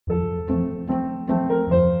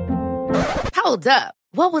Hold up.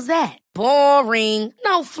 What was that? Boring.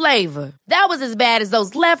 No flavor. That was as bad as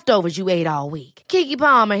those leftovers you ate all week. Keke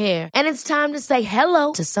Palmer here. And it's time to say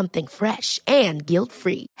hello to something fresh and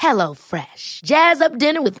guilt-free. Hello Fresh. Jazz up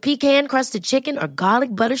dinner with pecan-crusted chicken or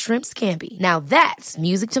garlic butter shrimp scampi. Now that's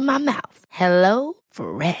music to my mouth. Hello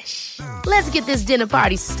Fresh. Let's get this dinner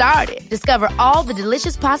party started. Discover all the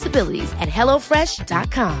delicious possibilities at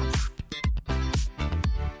hellofresh.com.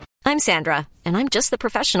 I'm Sandra, and I'm just the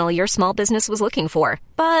professional your small business was looking for.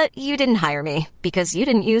 But you didn't hire me because you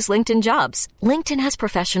didn't use LinkedIn Jobs. LinkedIn has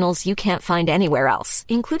professionals you can't find anywhere else,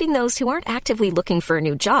 including those who aren't actively looking for a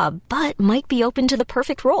new job, but might be open to the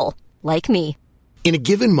perfect role, like me. In a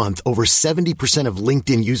given month, over 70% of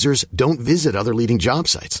LinkedIn users don't visit other leading job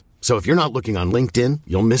sites. So if you're not looking on LinkedIn,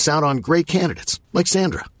 you'll miss out on great candidates, like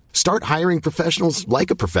Sandra. Start hiring professionals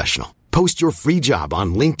like a professional. Post your free job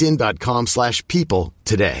on linkedin.com/people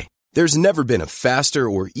today. There's never been a faster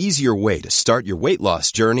or easier way to start your weight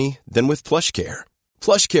loss journey than with PlushCare.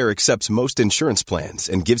 PlushCare accepts most insurance plans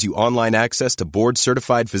and gives you online access to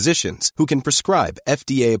board-certified physicians who can prescribe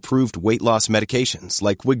FDA-approved weight loss medications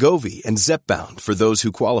like Wegovy and Zepbound for those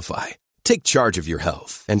who qualify. Take charge of your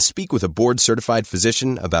health and speak with a board-certified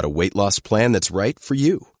physician about a weight loss plan that's right for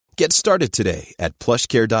you. Get started today at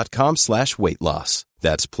plushcare.com/weight loss.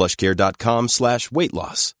 That's plushcare.com/weight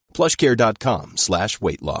loss.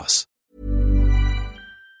 plushcare.com/weight loss.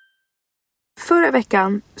 Förra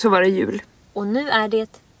veckan så var det jul. Och nu är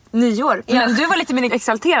det nyår. Ja. Men du var lite mer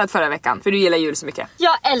exalterad förra veckan, för du gillar jul så mycket.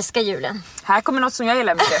 Jag älskar julen. Här kommer något som jag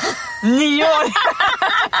gillar mycket. Nyår!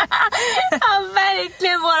 Ja,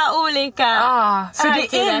 verkligen våra olika. Så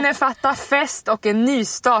det innefattar fest och en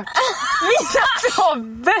nystart. Mina två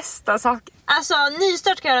bästa saker. Alltså,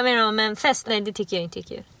 nystart kan jag göra med dem, men fest, nej, det tycker jag inte är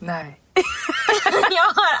kul. Nej. Jag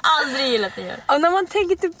har aldrig gillat det. Och när man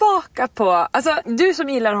tänker tillbaka på, alltså du som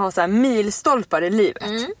gillar att ha så här milstolpar i livet.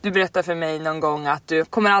 Du berättar för mig någon gång att du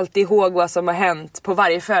kommer alltid ihåg vad som har hänt på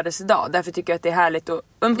varje födelsedag. Därför tycker jag att det är härligt att,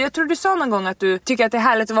 jag tror du sa någon gång att du tycker att det är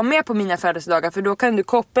härligt att vara med på mina födelsedagar, för då kan du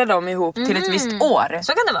koppla dem ihop till ett visst år.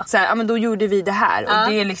 Så kan det vara. Så här, ja, men då gjorde vi det här.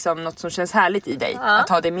 Och det är liksom något som känns härligt i dig, att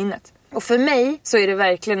ha det minnet. Och för mig så är det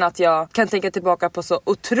verkligen att jag kan tänka tillbaka på så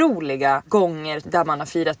otroliga gånger där man har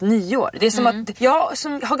firat nyår. Det är som att jag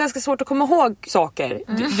som har ganska svårt att komma ihåg saker.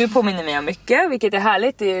 Du påminner mig om mycket, vilket är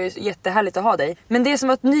härligt. Det är jättehärligt att ha dig. Men det är som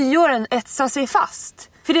att nyåren etsar sig fast.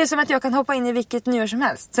 För det är som att jag kan hoppa in i vilket nyår som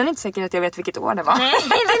helst. Sen är det inte säkert att jag vet vilket år det var. Nej,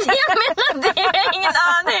 det är det jag menar. Det är ingen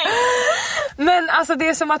aning. Men alltså det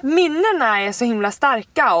är som att minnena är så himla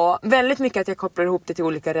starka. Och väldigt mycket att jag kopplar ihop det till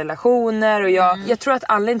olika relationer. Och jag tror att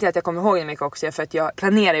anledningen till att jag kommer ihåg det mycket också är för att jag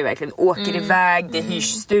planerar ju verkligen. Åker iväg, det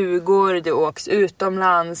hyrs stugor, det åks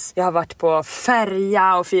utomlands. Jag har varit på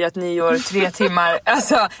färja och firat nyår 3 timmar.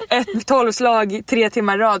 Alltså ett 12-slag 3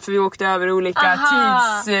 timmar rad, för vi åkte över olika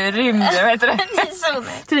tidsrymder. Vad heter det?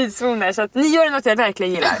 Tidszoner. Så att nyår är något jag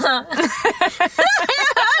verkligen gillar. Jag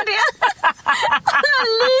hör det. Jag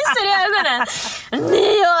lyser i ögonen.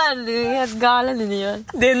 Nyår, du är helt galen i nyår.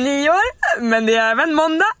 Det är nyår, men det är även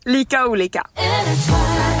måndag, lika olika.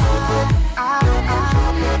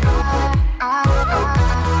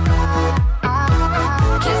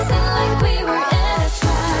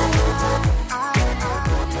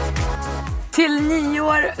 Till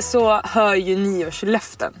nyår så hör ju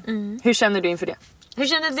nyårslöften. Hur känner du inför det? Hur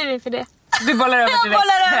känner du inför det? Du bollar över direkt. Jag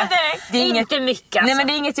bollar över direkt. Det är inte mycket alltså. Nej, men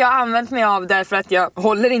det är inget jag har använt mig av därför att jag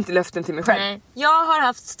håller inte löften till mig själv. Nej. Jag har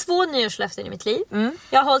haft 2 nyårslöften i mitt liv.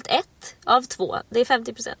 Jag har hållit 1 av 2. Det är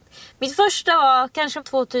 50%. Mitt första var kanske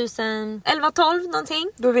 2011-12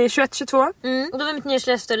 någonting. Då är vi 21-22. Och då var mitt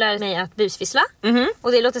nyårslöfte att lära mig att busvissla.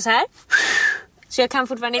 Och det låter så här. Så jag kan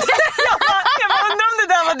fortfarande inte. Jag undrar om det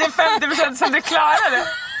där var det 50% som du klarade.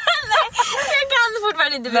 Nej, jag kan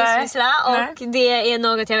fortfarande inte busvissla. Och det är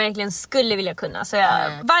något jag verkligen skulle vilja kunna. Så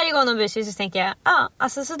varje gång de busvisslar så tänker jag,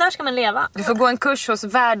 alltså så där ska man leva. Du får gå en kurs hos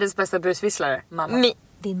världens bästa busvisslare, mamma.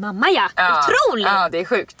 Din mamma, ja. Otroligt. Ja, det är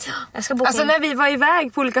sjukt. Jag ska boka alltså när vi var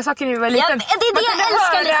iväg på olika saker när vi var liten. Ja, det är det jag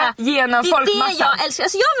älskar, Lisa. Genom folkmassa. Det är det jag älskar.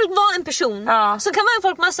 Alltså jag vill vara en person som kan vara en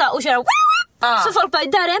folkmassa och köra så folk bara,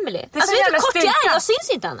 där är Emily. Alltså vet du hur kort jag syns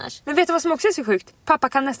inte annars. Men vet du vad som också är så sjukt? Pappa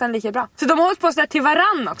kan nästan lika bra. Så de har hållit på sådär till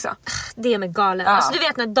varann också. Det är med galen. Alltså du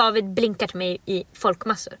vet när David blinkar till mig i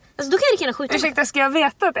folkmassor. Alltså då kan jag kunna skjuta. Ursäkta, ska jag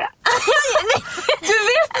veta det? Du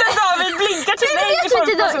vet när David blinkar till mig i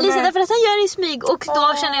folkmassor? Lisa, därför att han gör det i smyg. Och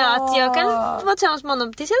då känner jag att jag kan vara tillsammans med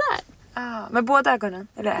honom tills jag är där. Med båda ögonen?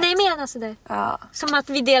 Eller? Nej, med ena sådär. Som att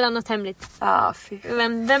vi delar något hemligt. Fy.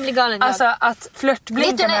 Vem blir galen? Alltså att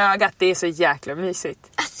flörtblinka med ögat, det är så jäkla mysigt.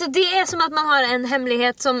 Alltså det är som att man har en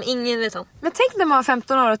hemlighet som ingen vet om. Men tänk när man var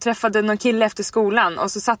 15 år och träffade någon kille efter skolan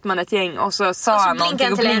och så satt man ett gäng och så sa han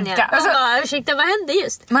någonting och blinkade. Alltså, ursäkta, vad hände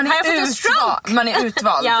just? Man är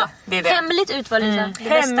utvald. Ja, det är det. Hemligt utvald.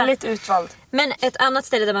 Hemligt utvald. Men ett annat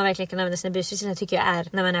ställe där man verkligen kan använda sina busvisslar tycker jag är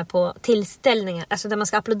när man är på tillställningar. Alltså där man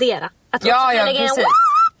ska applådera. Att precis.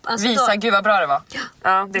 Alltså visa, gud vad bra det var.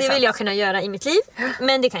 Ja, det vill jag kunna göra i mitt liv.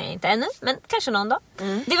 Men det kan jag inte ännu. Men kanske någon dag.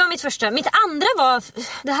 Det var mitt första. Mitt andra var,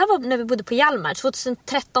 det här var när vi bodde på Hjalmar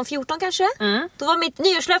 2013-14 kanske. Då var mitt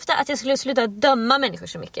nyårslöfte att jag skulle sluta döma människor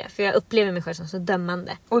så mycket. För jag upplever mig själv som så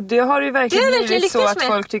dömande. Och det har du verkligen blivit så att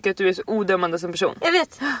folk tycker att du är så odömande som person. Jag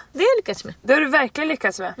vet, det har jag lyckats med. Det har du verkligen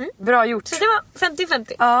lyckats med. Bra gjort. Så det var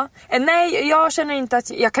 50-50. Ja. Nej, jag känner inte att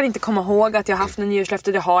jag kan inte komma ihåg att jag haft en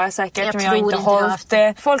nyårslöfte. Det har jag säkert, men jag har inte hållit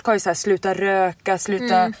det. Folk har ju så här, sluta röka,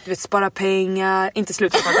 sluta spara pengar. Inte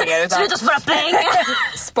sluta spara pengar utan sluta spara pengar.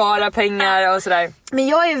 Spara pengar och sådär. Men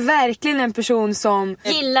jag är verkligen en person som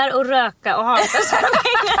gillar att röka och hatar att spara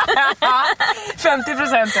pengar.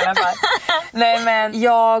 50% i alla fall. Nej, men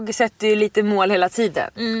jag sätter ju lite mål hela tiden.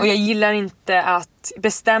 Och jag gillar inte att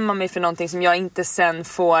bestämma mig för någonting som jag inte sen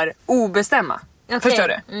får obestämma. Okay. Förstår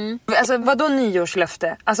du? Alltså vadå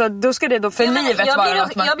nyårslöfte? Alltså då ska det då för livet vara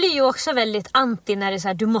något man... Jag blir ju också väldigt anti när det är så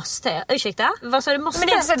här, du måste. Ursäkta? Vad sa du måste? Men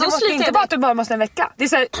det är så här, du måste inte bara att du bara måste en vecka. Det är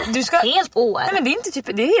så här, du ska... Helt år. Nej, men det är inte typ,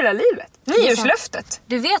 det är hela livet. Nyårslöftet.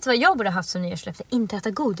 Du vet vad jag borde ha haft som nyårslöfte? Inte äta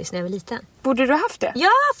godis när jag var liten. Borde du ha haft det? Ja,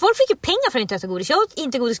 folk fick ju pengar för att inte äta godis. Jag åt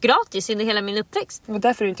inte godis gratis under hela min uppväxt. Det var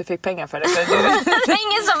därför du inte fick pengar för det. Det var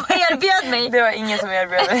ingen som erbjöd mig. Det var ingen som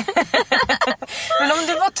erbjöd mig. Men om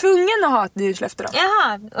du var tvungen att ha ett nyårslöfte då?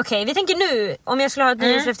 Jaha, okej. Vi tänker nu, om jag skulle ha ett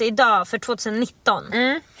nyårslöfte idag för 2019.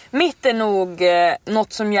 Mitt är nog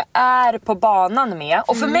något som jag är på banan med.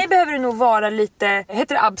 Och för mig behöver det nog vara lite,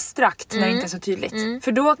 heter det abstrakt när det inte är så tydligt.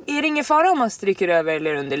 För då är det ingen fara om man stryker över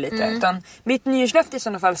eller under lite. Utan mitt nyårslöfte i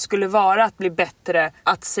sådana fall skulle vara att bli bättre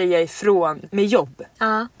att säga ifrån med jobb.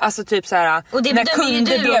 Alltså typ så här, och det när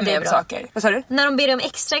kunder ber mig om saker. Vad sa du? När de ber dig om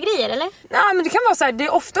extra grejer, eller? Ja, men det kan vara så här, det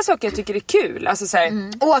är ofta saker jag tycker är kul. Alltså så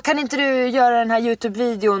här, kan inte du göra den här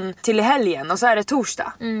YouTube-videon till i helgen? Och så är det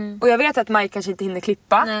torsdag. Och jag vet att Mike kanske inte hinner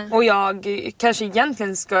klippa. Nej. Och jag kanske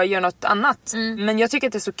egentligen ska göra något annat. Men jag tycker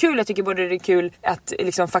att det är så kul. Jag tycker både det är kul att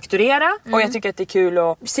liksom fakturera. Och jag tycker att det är kul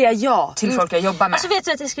att säga ja till folk jag jobbar med. Alltså vet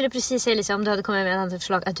du att jag skulle precis säga Lisa, om du hade kommit med ett annat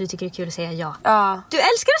förslag, att du tycker det är kul att säga ja. Du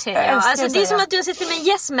älskar att säga ja. Alltså det är som att du har sett filmen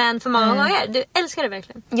Yes Man för många gånger. Du älskar det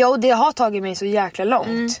verkligen. Ja, och det har tagit mig så jäkla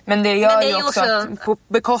långt. Men det gör ju också på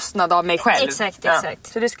bekostnad av mig själv.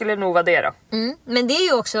 Exakt. Så det skulle nog vara det då. Men det är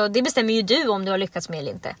ju också, det bestämmer ju du om du har lyckats med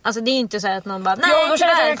eller inte. Alltså det är ju inte så att någon bara, nej. Ja, då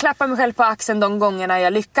känner jag klappa mig själv på axeln de gångerna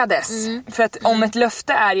jag lyckades. För att om ett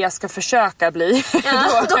löfte är jag ska försöka bli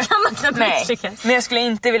då kan man knappt misslyckas. Men jag skulle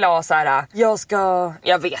inte vilja ha så här.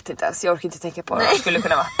 Jag vet inte ens, jag orkar inte tänka på vad det skulle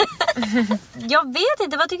kunna vara. Jag vet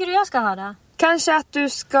inte, vad tycker du jag ska ha då? Kanske att du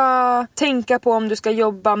ska tänka på om du ska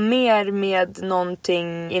jobba mer med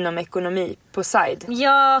någonting inom ekonomi på side.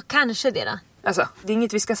 Ja, kanske det då. Alltså, det är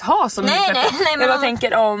inget vi ska ha som nej, jag bara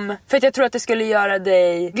tänker om, för att jag tror att det skulle göra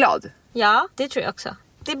dig glad. Ja, det tror jag också.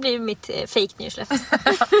 Det blir mitt fake nyårslöfte.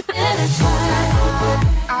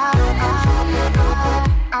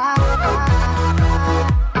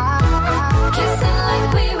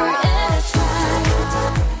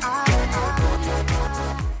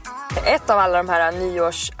 Ett av alla de här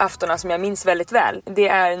nyårsaftorna som jag minns väldigt väl, det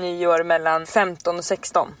är nyår mellan 15 och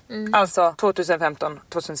 16. Alltså 2015,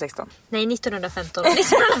 2016. Nej, 1915. Nej,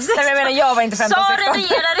 jag menar, jag var inte 15, 16. Sara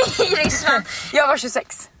regerade i Ryssland. Jag var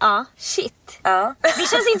 26. Ja, shit. Ja. Det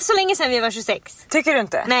känns inte så länge sedan vi var 26. Tycker du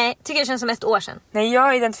inte? Nej, tycker det känns som ett år sedan. Nej,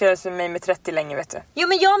 jag identifierar mig med 30 länge, vet du. Jo,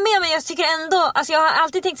 men jag med, men jag tycker ändå, alltså jag har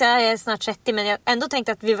alltid tänkt så här, jag är snart 30, men jag har ändå tänkt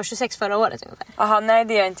att vi var 26 förra året ungefär. Jaha, nej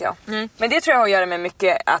det är inte jag. Nej. Men det tror jag har att göra med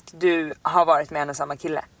mycket att du har varit med en och samma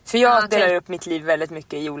kille. För jag delar upp mitt liv väldigt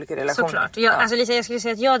mycket i olika relationer. Såklart. Alltså Lisa, jag skulle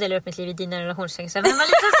säga att jag delar upp mitt liv i dina relationer. Så vem var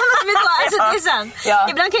Lisa samma med då? Alltså det är sant. Ja.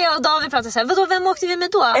 Ibland kan jag och David prata så här, vadå, vem åkte vi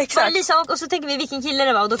med då? Exakt. Var Lisa och så tänker vi vilken kille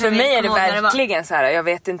det var. Och då kan för mig är det verkligen så här, jag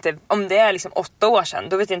vet inte, om det är liksom 8 år sedan,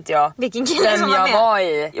 då vet inte jag vilken kille vem jag var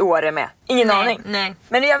i Åre med. Ingen aning. Nej.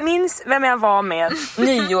 Men jag minns vem jag var med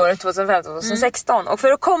nyår 2015-2016. Och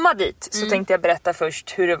för att komma dit så tänkte jag berätta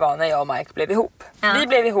först hur det var när jag och Mike blev ihop. Ja. Vi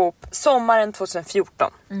blev ihop sommaren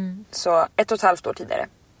 2014. Så 1,5 år tidigare.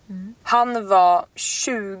 Han var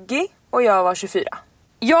 20 och jag var 24.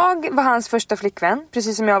 Jag var hans första flickvän,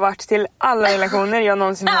 precis som jag har varit till alla relationer jag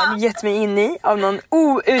någonsin har gett mig in i av någon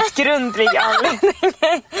outgrundlig anledning.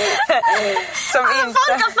 Som inte...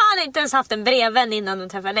 Folk har fan inte ens haft en brevvän innan de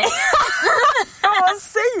träffade dig. Ja, vad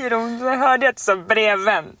säger hon? Jag hörde att du sa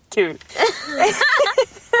brevvän. Kul.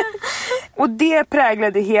 Och det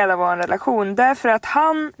präglade hela vår relation. Därför att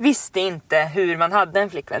han visste inte hur man hade en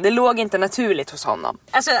flickvän. Det låg inte naturligt hos honom.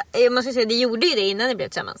 Alltså, jag måste säga, det gjorde ju det innan ni blev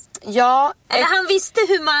tillsammans. Ja. Eller han visste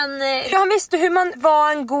hur man... Ja, han visste hur man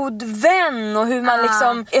var en god vän. Och hur man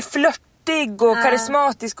liksom är flörtig och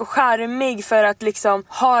karismatisk och charmig för att liksom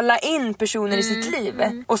hala in personer i sitt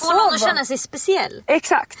liv. Och så någon känna sig speciell.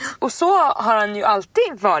 Exakt. Och så har han ju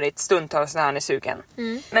alltid varit stundtals när han är sugen.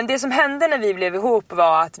 Men det som hände när vi blev ihop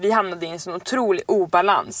var att vi hamnade i en sån otrolig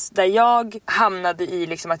obalans. Där jag hamnade i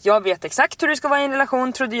liksom att jag vet exakt hur det ska vara i en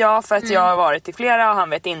relation, trodde jag. För att jag har varit i flera och han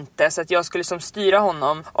vet inte. Så att jag skulle som styra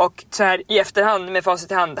honom. Och så här i efterhand med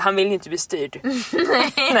facit i hand, han vill inte bli styrd.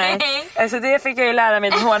 Nej. Alltså det fick jag ju lära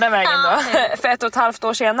mig den hårda vägen då. För 1,5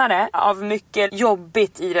 år senare, av mycket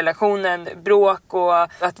jobbigt i relationen, bråk och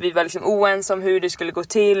att vi var liksom oense om hur det skulle gå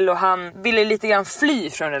till och han ville lite grann fly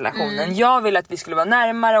från relationen. Jag ville att vi skulle vara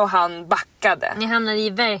närmare och han backade. Ni hamnade ju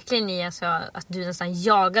verkligen i alltså, att du nästan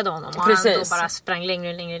jagade honom och precis. Han då bara sprang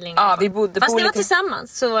längre. Ja, vi bodde fast på ni var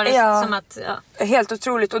tillsammans så var det som att... Ja. Helt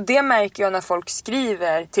otroligt, och det märker jag när folk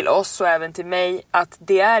skriver till oss och även till mig att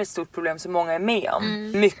det är ett stort problem som många är med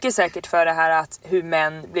om. Mycket säkert för det här att hur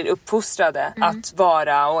män blir uppfostrade att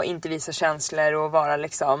vara och inte visa känslor och vara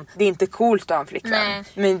liksom, det är inte coolt att ha en flickvän.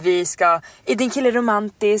 Men vi ska, är din kille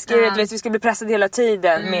romantisk? Du vet, vi ska bli pressade hela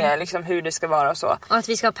tiden med liksom hur det ska vara och så. Och att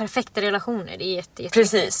vi ska ha perfekta relationer, det är jätte.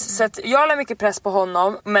 Precis, så att jag la mycket press på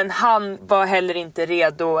honom, men han var heller inte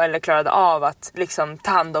redo eller klarade av att liksom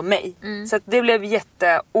ta hand om mig. Så att det blev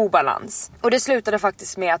jätteobalans. Och det slutade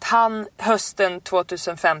faktiskt med att han hösten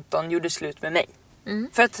 2015 gjorde slut med mig.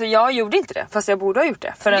 För att jag gjorde inte det, fast jag borde ha gjort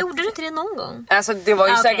det. För gjorde du inte det någon gång? Alltså det var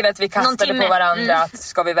ju säkert att vi kastade på varandra att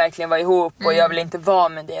ska vi verkligen vara ihop och jag vill inte vara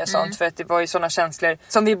med det och sånt. För att det var ju såna känslor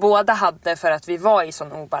som vi båda hade för att vi var i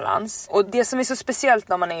sån obalans. Och det som är så speciellt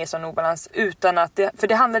när man är i sån obalans utan att det, för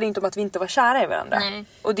det handlar inte om att vi inte var kära i varandra.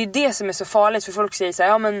 Och det är det som är så farligt, för folk säger så här,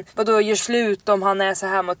 ja men vadå, gör slut om han är så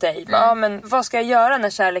här mot dig? Ja men vad ska jag göra när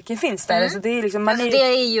kärleken finns där? Alltså, det är liksom, man det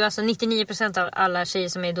är ju alltså 99% av alla tjejer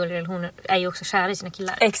som är i dåliga relationer är ju också kära i sina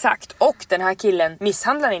killar. Exakt, och den här killen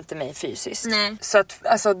misshandlar inte mig fysiskt. Så att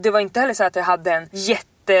alltså, det var inte heller så att jag hade en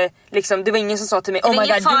liksom, det var ingen som sa till mig, oh my god,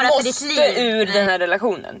 du måste ur den här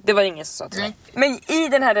relationen. Det var ingen som sa till mig. Men i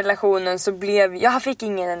den här relationen så jag fick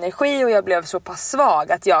ingen energi och jag blev så pass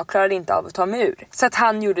svag att jag klarade inte av att ta mig ur. Så att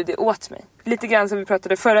han gjorde det åt mig. Lite grann som vi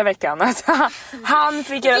pratade förra veckan, att han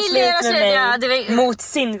fick göra slut med mig mot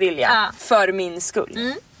sin vilja för min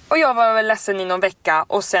skull. Och jag var väl ledsen i någon vecka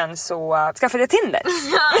och sen så skaffade jag Tinder. Och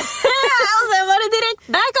sen var det direkt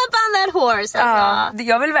back up on that horse. Alltså.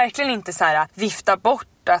 Jag vill verkligen inte så här vifta bort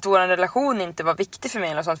att vår relation inte var viktig för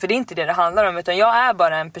mig eller sånt, för det är inte det handlar om, utan jag är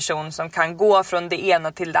bara en person som kan gå från det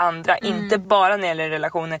ena till det andra, inte bara när det gäller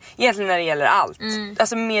relationer, egentligen när det gäller allt.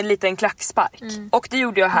 Alltså med lite en klackspark. Och det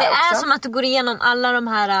gjorde jag här också. Det är som att du går igenom alla de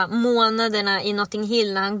här månaderna i Notting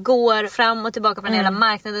Hill när han går fram och tillbaka från hela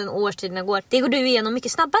marknaden, årstiderna går. Det går du igenom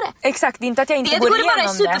mycket snabbare. Exakt, det är inte att jag inte går igenom det. Det går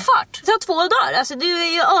bara i superfart. Det tar 2 dagar. Alltså du är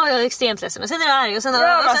ju jag är extremt ledsen och sen är jag arg och sen,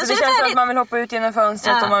 alltså, det känns som att man vill hoppa ut genom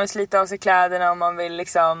fönstret och man vill slita av sig kläderna och man vill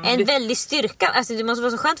liksom... En väldig styrka. Alltså det måste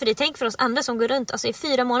vara så skönt för dig. Tänk för oss andra som går runt alltså i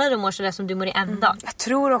 4 månader och mår sådär som du mår i en dag. Jag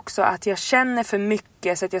tror också att jag känner för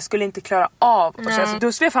mycket så att jag skulle inte klara av. Alltså,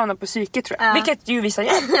 då skulle jag hamna på psyket, tror jag. Vilket ju vissa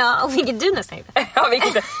gör. Ja, och vilket du nästan gjorde. Ja,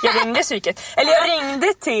 vilket jag ringde psyket. Eller jag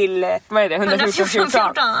ringde till, vad är det,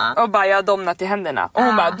 114 och bara, jag har domnat i händerna. Och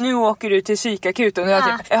hon bara, nu åker du till psykakuten. Och jag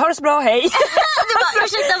typ, jag har det så bra, hej. Du bara,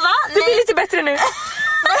 ursäkta, va? Det blir lite bättre nu.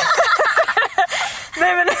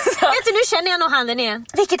 Nej, men alltså. Vet du, nu känner jag nog handen igen.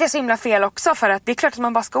 Vilket är så himla fel också, för att det är klart att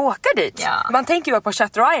man bara ska åka dit. Man tänker ju bara på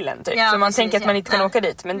Shutter Island typ. Så man tänker att man inte kan åka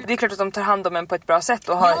dit. Men det är klart att de tar hand om en på ett bra sätt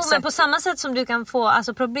och har men på samma sätt som du kan få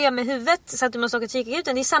alltså, problem med huvudet så att du måste åka till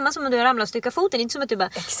psykakuten. Det är samma som om du har ramlat och styckat foten. Det är inte som att du bara,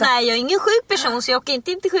 nej jag är ingen sjuk person så jag åker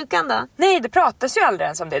inte sjukan då. Nej, det pratas ju aldrig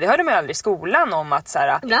ens om det. Det hörde man ju aldrig i skolan om att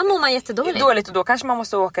såhär, ibland mår man jättedåligt. Och då kanske man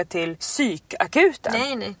måste åka till psykakuten.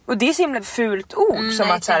 Nej. Och det är så himla fult ord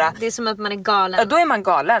som att såhär, det är som att man är galen. Ja, då är man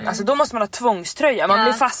galen. Alltså då måste man ha tvångströja. Man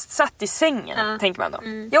blir fastsatt i sängen, tänker man då.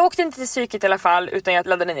 Jag åkte inte till psyket i alla fall, utan jag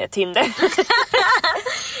laddade ner Tinder.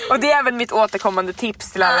 Och det är även mitt återkommande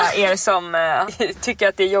tips till alla er som tycker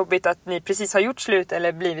att det är jobbigt att ni precis har gjort slut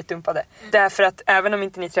eller blivit dumpade. Därför att även om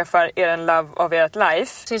inte ni träffar er en love of ert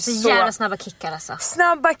life, så är det så jävla snabba kickar alltså.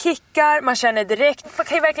 Snabba kickar, man känner direkt. Man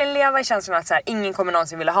kan ju verkligen leva i känslan att så här, ingen kommer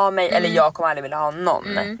någonsin vilja ha mig, eller jag kommer aldrig vilja ha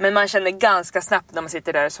någon. Men man känner ganska snabbt när man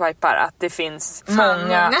sitter där och swipar att det finns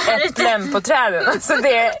många äpplen på träden. Så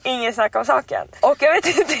det är ingen sak om saken. Och jag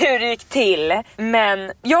vet inte hur det gick till,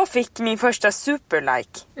 men jag fick min första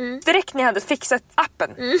superlike direkt när jag hade fixat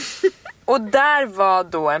appen. Och där var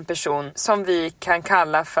då en person som vi kan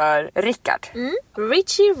kalla för Rickard.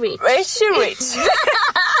 Richie Rich. Richie Rich.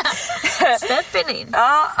 Steppen in.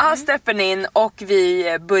 Ja, han steppen in och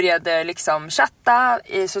vi började liksom chatta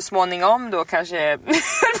i så småningom då kanske 4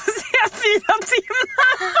 timmar.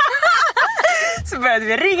 Så började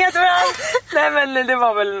vi ringa till varandra. Nej, men det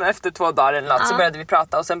var väl efter 2 dagar eller något, så började vi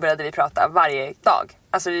prata, och sen började vi prata varje dag.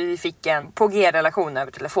 Alltså vi fick en på G-relation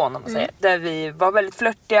över telefon, om man säger. Där vi var väldigt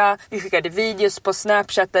flörtiga. Vi skickade videos på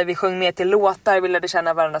Snapchat där vi sjöng med till låtar. Vi lärde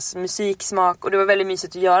känna varandras musiksmak. Och det var väldigt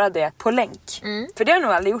mysigt att göra det på länk. För det har jag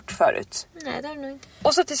nog aldrig gjort förut. Nej, det har jag nog inte.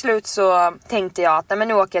 Och så till slut så tänkte jag att nej, men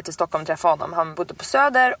nu åker jag till Stockholm och träffar honom. Han bodde på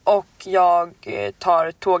Söder och jag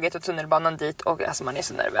tar tåget och tunnelbanan dit. Och alltså man är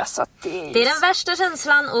så nervös att det är den värsta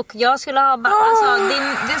känslan. Och jag skulle ha alltså,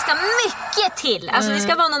 det ska mycket till. Alltså det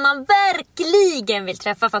ska vara någon man verkligen vill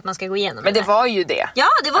träffa för att man ska gå igenom. Men det var ju det. Ja,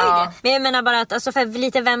 det var ju det. Men jag menar bara att alltså, för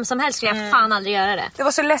lite vem som helst skulle jag fan aldrig göra det. Det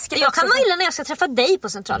var så läskigt. Jag kan vara illa när jag ska träffa dig på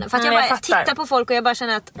Centralen. För att jag bara tittar på folk och jag bara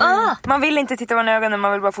känner att man vill inte titta varandra i ögonen,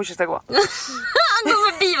 man vill bara fortsätta gå.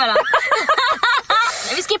 Gå förbi varandra.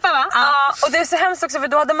 Vi skippar, va? Ja, och det är så hemskt också, för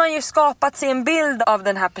då hade man ju skapat sig en bild av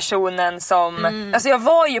den här personen som... Alltså jag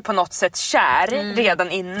var ju på något sätt kär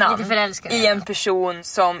redan innan. Lite förälskad. I en person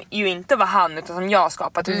som ju inte var han, utan som jag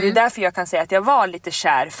skapat. Och det är därför jag kan säga att jag var lite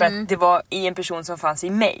kär. För att det var i en person som fanns i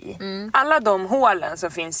mig. Alla de hålen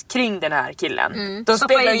som finns kring den här killen, då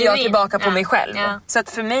speglar jag tillbaka på mig själv. Ja. Så att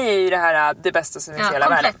för mig är ju det här det bästa som finns i hela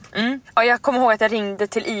världen. Ja, jag kommer ihåg att jag ringde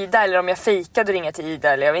till Ida, eller om jag fejkade och ringa till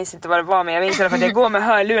Ida, eller jag minns inte vad det var, men jag minns i alla fall att jag går med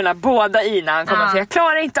hörlurarna båda i när han kommer, för jag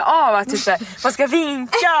klarar inte av att typ såhär, man ska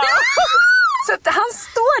vinka. Så att han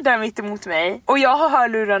står där mitt emot mig och jag har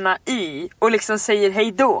hörlurarna i och liksom säger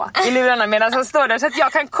hej då i lurarna medan han står där, så att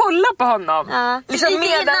jag kan kolla på honom. Liksom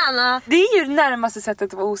medan, det är ju det närmaste sättet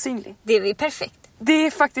att vara osynlig. Det är perfekt. Det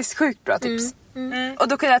är faktiskt sjukt bra tips. Och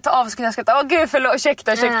då kunde jag ta av och kunde jag skratta. Åh gud, förlåt,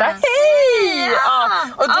 ursäkta. Hej!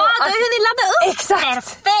 Och då kunde ni ladda upp. Exakt.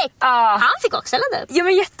 Perfekt. Han fick också ladda upp. Ja,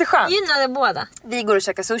 men jätteskönt. Gynnade båda. Vi går och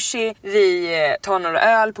käkar sushi, vi tar några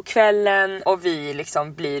öl på kvällen och vi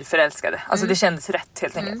liksom blir förälskade. Alltså det kändes rätt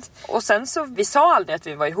helt enkelt. Och sen så, vi sa aldrig att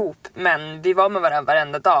vi var ihop, men vi var med varandra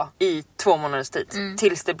varenda dag i 2 månaders tid.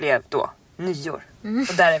 Tills det blev då nyår.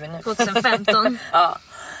 Och där är vi nu. 2015. Ja.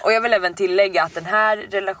 Och jag vill även tillägga att den här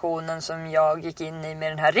relationen som jag gick in i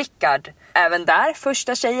med den här Rickard, även där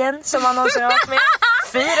första tjejen som han någonsin har varit med,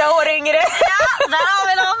 4 år yngre. Ja, där har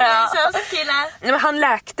vi dem. Men han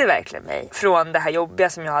läkte verkligen mig från det här jobbiga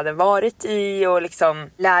som jag hade varit i och liksom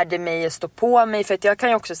lärde mig att stå på mig. För att jag kan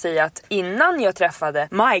ju också säga att innan jag träffade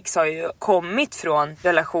Mike så har jag ju kommit från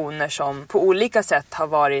relationer som på olika sätt har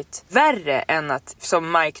varit värre än att,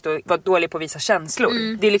 som Mike då var dålig på att visa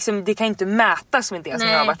känslor. Det är liksom, det kan inte mätas med det som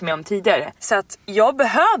jag har varit med om tidigare. Så att jag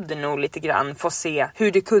behövde nog lite grann få se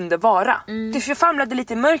hur det kunde vara. Jag famlade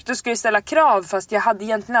lite mörkt och skulle ställa krav, fast jag hade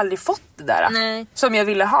egentligen aldrig fått det där som jag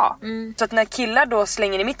ville ha. Så att när killar då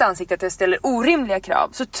slänger i mitt ansikte att jag ställer orimliga krav,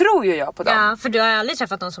 så tror ju jag på dem. Ja, för du har aldrig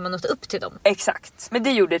träffat någon som har nått upp till dem. Exakt, men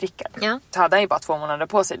det gjorde Rickard. Ja. Så hade han ju bara 2 månader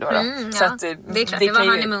på sig då. Så att, det är klart, det var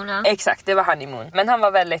honeymoon. Ja. Exakt, det var honeymoon. Men han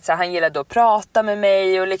var väldigt så här, han gillade att prata med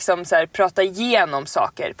mig och liksom så här, prata igenom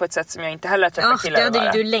saker på ett sätt som jag inte heller träffat killar. Det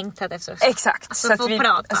hade du längtat efter också. Exakt. Alltså, så att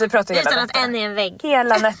vi pratade utan att en är en vägg.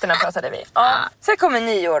 Hela nätterna pratade vi. Ja. Sen kommer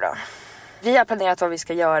nyår då. Vi har planerat vad vi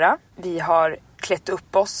ska göra. Vi har klätt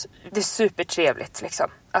upp oss. Det är supertrevligt liksom.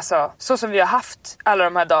 Alltså, så som vi har haft alla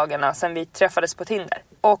de här dagarna sedan vi träffades på Tinder.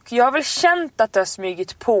 Och jag har väl känt att det har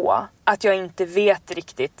smugit på att jag inte vet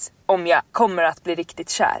riktigt om jag kommer att bli riktigt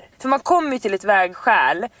kär. För man kommer ju till ett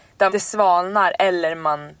vägskäl där det svalnar eller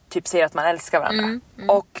man typ säger att man älskar varandra.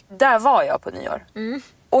 Och där var jag på nyår.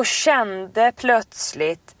 Och kände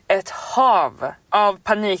plötsligt ett hav av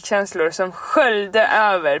panikkänslor som sköljde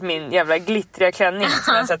över min jävla glittriga klänning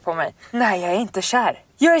som jag sett på mig. Nej, jag är inte kär.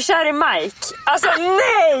 Jag är kär i Mike. Alltså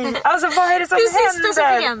nej! Alltså vad är det som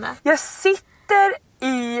händer? Jag sitter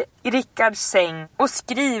i Rickards säng och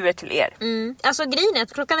skriver till er. Alltså grejen är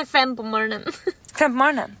att klockan är 5 på morgonen. 5 på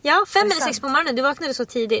morgonen? Ja, 5 eller 6 på morgonen. Du vaknade så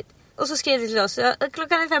tidigt. Och så skrev du till oss,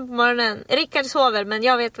 klockan är 5 på morgonen. Rickard sover, men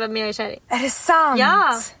jag vet vad jag är kär i. Är det sant?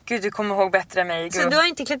 Ja. Gud, du kommer ihåg bättre än mig. Gud. Så du har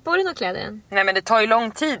inte klätt på dig några kläder än? Nej, men det tar ju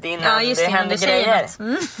lång tid innan just det händer grejer.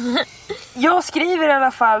 Jag skriver i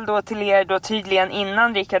alla fall då till er då tydligen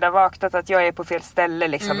innan Rickard har vaknat att jag är på fel ställe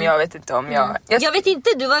liksom. Jag vet inte om Jag vet inte,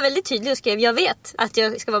 du var väldigt tydlig och skrev jag vet att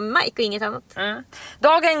jag ska vara med Mike och inget annat.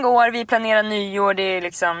 Dagen går, vi planerar nyår, det är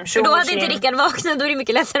liksom för då hade inte Rickard vaknat, då är det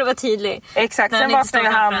mycket lättare att vara tydlig. Exakt, sen vaknar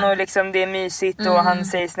han och liksom det är mysigt och han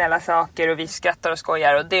säger snälla saker och vi skrattar och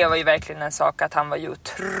skojar och det var ju verkligen en sak att han var ju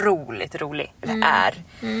otroligt rolig.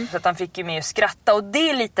 Så att han fick ju mig att skratta och det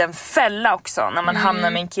är lite en fälla också när man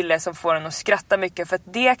hamnar med en kille som får en att skratta mycket för att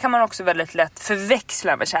det kan man också väldigt lätt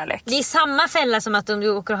förväxla med kärlek. Det är samma fälla som att om du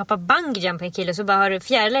åker och hoppar bungee jump på en kille så bara har du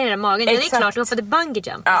fjärilar i hela magen. Exakt. Det är klart, du hoppade bungee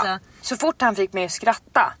jump. Ja. Alltså. Så fort han fick mig att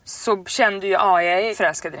skratta så kände jag är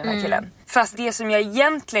förälskad i den här killen. Fast det som jag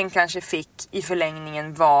egentligen kanske fick i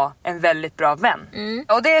förlängningen var en väldigt bra vän.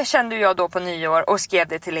 Och det kände jag då på nyår och skrev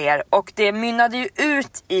det till er. Och det mynnade ju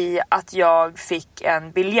ut i att jag fick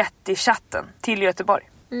en biljett i chatten till Göteborg.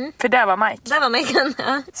 För där var Mike. Där var Mike.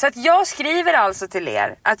 Så att jag skriver alltså till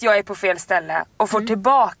er att jag är på fel ställe och får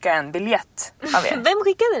tillbaka en biljett av er. Vem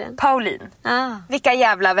skickade den? Pauline. Vilka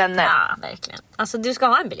jävla vänner. Ja, verkligen. Alltså du ska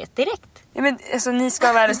ha en biljett direkt. Ja, men alltså, ni ska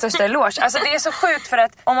ha världens största eloge. Alltså det är så sjukt för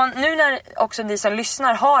att om man, nu när också ni som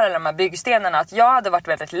lyssnar har alla de här byggstenarna, att jag hade varit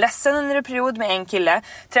väldigt ledsen under en period med en kille,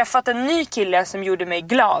 träffat en ny kille som gjorde mig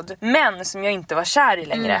glad, men som jag inte var kär i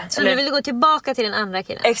längre. Så du ville gå tillbaka till den andra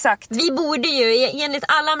killen? Exakt. Vi borde ju, enligt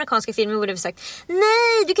alla amerikanska filmer borde vi sagt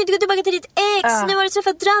nej, du kan inte gå tillbaka till ditt ex, nu har du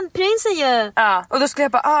träffat drömprinsen ju. Ja, och då skulle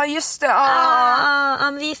jag bara, just det,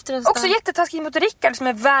 men vi gifter oss också jättetaskigt mot Rickard som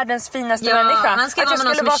är världens finaste människa. Han ska vara med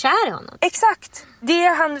någon som är kär i honom. Exakt. Det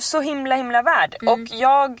är han så himla värd. Och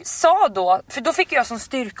jag sa då, för då fick jag som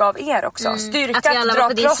styrka av er också. Styrka att dra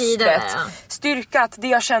plåstret. Styrka att det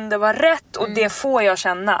jag kände var rätt och det får jag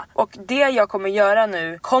känna. Och det jag kommer göra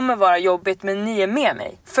nu kommer vara jobbigt, men ni är med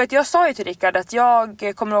mig. För att jag sa ju till Rickard att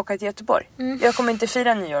jag kommer åka till Göteborg. Jag kommer inte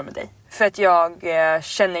fira nyår med dig. För att jag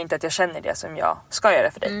känner inte att jag känner det som jag ska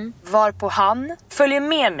göra för dig. Varpå han följer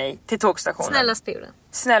med mig till tågstationen.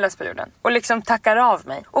 Snälla spionen. Och liksom tackar av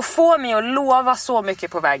mig. Och får mig att lova så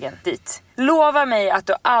mycket på vägen dit. Lova mig att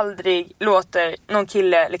du aldrig låter någon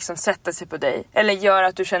kille liksom sätta sig på dig. Eller gör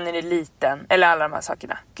att du känner dig liten. Eller alla de här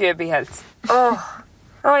sakerna. Gud, jag blir helt...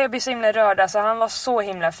 jag blir så himla rörd. Alltså, han var så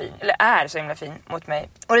himla fin. Eller är så himla fin mot mig.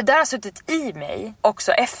 Och det där har suttit i mig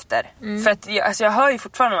också efter. För att jag hör ju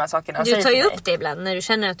fortfarande de här sakerna. Du tar ju upp det ibland när du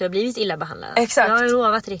känner att du har blivit illa behandlad. Exakt. Jag har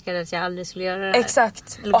lovat Rickard att jag aldrig skulle göra det här.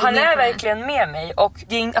 Exakt. Och han är verkligen med mig. Och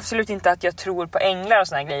det är absolut inte att jag tror på änglar och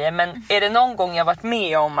såna här grejer. Men är det någon gång jag varit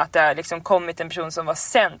med om att det har liksom kommit en person som var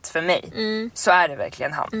sänd för mig, så är det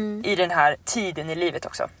verkligen han. I den här tiden i livet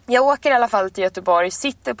också. Jag åker i alla fall till Göteborg,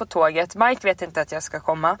 sitter på tåget. Mike vet inte att jag ska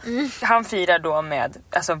komma. Han firar då med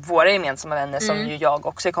våra gemensamma vänner som ju jag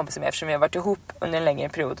också är kompis med, eftersom vi har varit ihop under en längre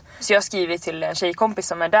period. Så jag skriver till en tjejkompis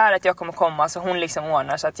som är där att jag kommer komma, så hon liksom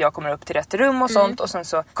ordnar så att jag kommer upp till rätt rum och sånt. Och sen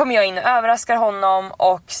så kommer jag in och överraskar honom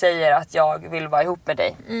och säger att jag vill vara ihop med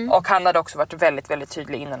dig. Och han hade också varit väldigt, väldigt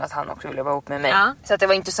tydlig innan att han också ville vara ihop med mig. Så att det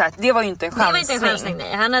var inte så här, det var ju inte en chansning. Det var inte en chansning,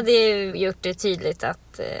 nej. Han hade ju gjort det tydligt att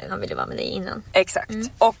han ville vara med dig innan. Exakt.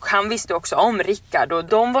 Och han visste också om Rickard och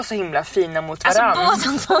de var så himla fina mot varandra. Alltså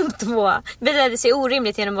båda de två betedde sig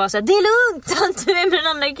orimligt genom att vara så här, det är lugnt att du är med den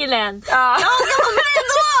andra killen. Ja, jag kommer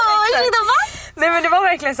ändå. Nej, men det var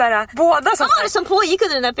verkligen så här, båda som... Vad var det som pågick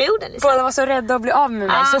under den här perioden? Liksom? Båda var så rädda att bli av med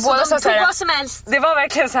mig. Så båda sa så här, vad som helst. Det var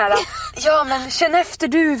verkligen så här, ja men känn efter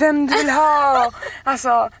du, vem du vill ha.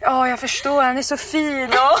 Alltså, jag förstår, han är så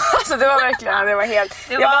fin. Alltså det var verkligen, det var helt...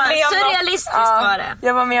 Det var surrealistiskt var det.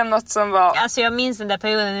 Jag var med om något som var... Alltså jag minns den där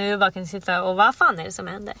perioden när vi bara kunde sitta och vad fan är det som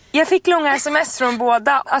hände? Jag fick långa sms från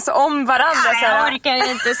båda, alltså om varandra. Så här. Jag orkar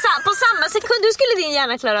inte. På samma sekund, du skulle din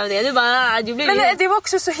hjärna klara av det. Du bara, du blev men det var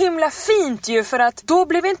också så himla fint ju, för att då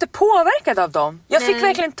blev jag inte påverkad av dem. Jag fick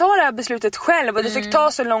verkligen ta det här beslutet själv och det fick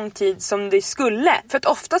ta så lång tid som det skulle. För att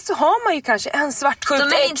oftast så har man ju kanske en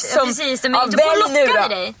svartsjuk ex som... Precis, de är inte på att locka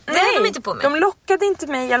dig. Nej, de inte på mig. De lockade inte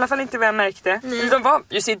mig, i alla fall inte vad jag märkte. De var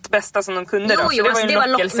ju sitt bästa som de kunde. Jo, det var ju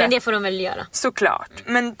en lockelse. Men det får de väl göra. Såklart.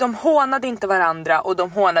 Men de hånade inte varandra och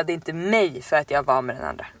de hånade inte mig för att jag var med den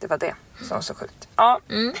andra. Det var det som var så sjukt. Ja.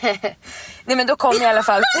 Nej, men då kom jag i alla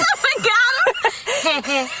fall...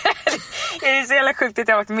 Det är så jävla sjukt att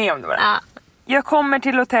jag har varit med om det bara. Ja. Jag kommer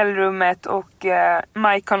till hotellrummet och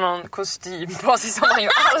Mike har någon kostym på sig som han ju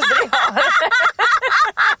aldrig har.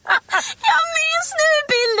 Jag minns nu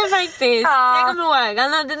bilden henne faktiskt. Ja. Jag kommer ihåg.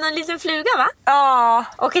 Han hade någon liten fluga, va? Ja.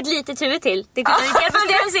 Och ett litet huvud till. Det kunde inte hjälpa,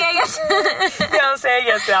 det är hans eget. Det är hans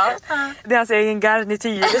eget, ja. Det är hans egen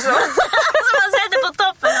garnityr. Så. Som man sätter på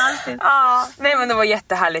toppen alltid. Ja. Nej, men det var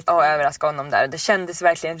jättehärligt att överraska honom där. Det kändes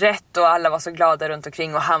verkligen rätt och alla var så glada runt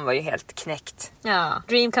omkring och han var ju helt knäckt. Ja,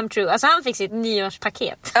 dream come true. Alltså han fick sitt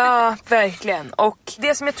nyårspaket. Ja, verkligen. Och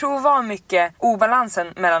det som jag tror var mycket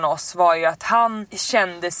obalansen mellan oss var ju att han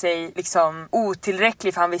kände sig liksom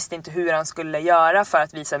otillräcklig, för han visste inte hur han skulle göra för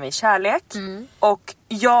att visa mig kärlek. Och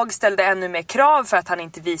jag ställde ännu mer krav för att han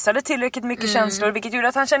inte visade tillräckligt mycket känslor, vilket gjorde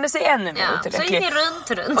att han kände sig ännu mer otillräcklig. Så gick vi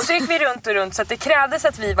runt. Och så gick vi runt och runt, så att det krävdes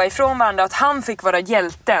att vi var ifrån varandra, att han fick vara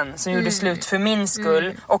hjälten som gjorde slut för min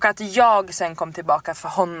skull, och att jag sen kom tillbaka för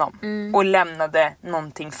honom och lämnade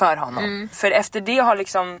någonting för honom. För efter det har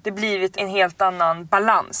liksom det blivit en helt annan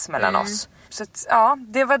balans mellan oss. Så att, ja,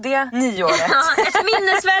 det var det nyåret. Ja, ett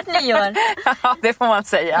minnesvärt nyår. Ja, det får man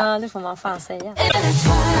säga. Ja, det får man fan säga.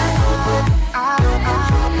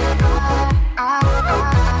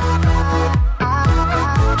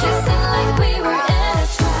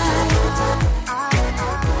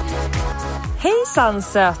 Hejsan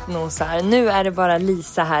sötnosar, nu är det bara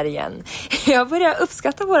Lisa här igen. Jag börjar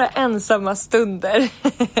uppskatta våra ensamma stunder.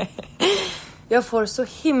 Jag får så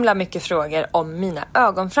himla mycket frågor om mina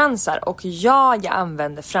ögonfransar och jag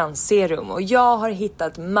använder fransserum och jag har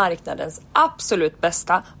hittat marknadens absolut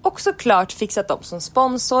bästa och såklart fixat dem som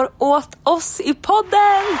sponsor åt oss i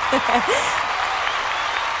podden.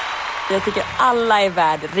 Jag tycker alla är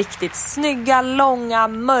värd riktigt snygga, långa,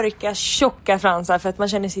 mörka, tjocka fransar för att man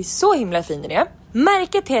känner sig så himla fin i det.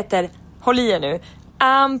 Märket heter, håll i er nu,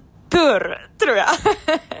 Ampur, tror jag.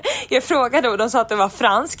 Jag frågade och de sa att det var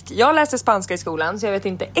franskt. Jag läste spanska i skolan så jag vet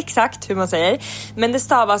inte exakt hur man säger. Men det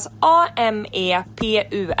stavas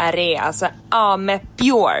A-M-E-P-U-R-E, alltså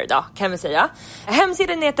Amepure då, kan vi säga.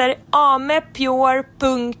 Hemsidan heter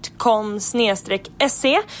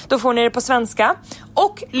amepure.com/se. Då får ni det på svenska.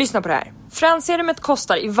 Och lyssna på det här. Fransserumet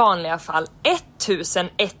kostar i vanliga fall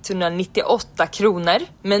 1198 kronor.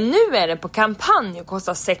 Men nu är det på kampanj och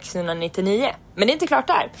kostar 699. Men det är inte klart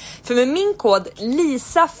där. För med min kod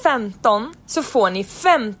LISA15 så får ni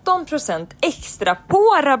 15% extra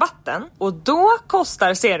på rabatten. Och då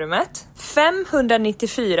kostar serumet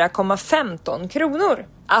 594,15 kronor.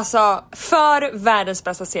 Alltså för världens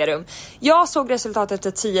bästa serum. Jag såg resultatet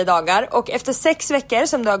efter 10 dagar och efter 6 veckor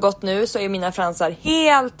som det har gått nu så är mina fransar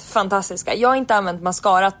helt fantastiska. Jag har inte använt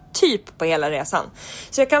mascara typ på hela resan.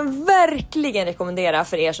 Så jag kan verkligen rekommendera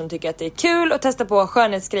för er som tycker att det är kul att testa på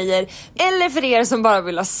skönhetsgrejer eller för er som bara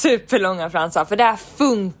vill ha superlånga fransar, för det här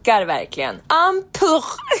funkar verkligen.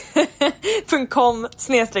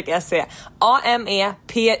 Ampur.com/se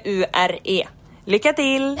AMEPURE. Lycka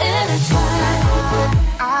till!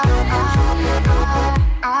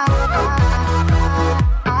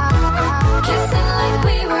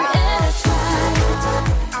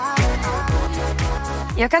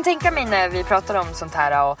 Jag kan tänka mig när vi pratar om sånt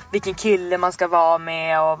här och vilken kille man ska vara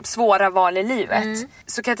med och svåra val i livet,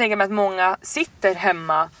 så kan jag tänka mig att många sitter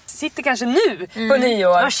hemma, sitter kanske nu på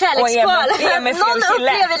nyår och kärlekskval. Någon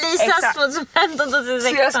upplever Lisas 2015-2016.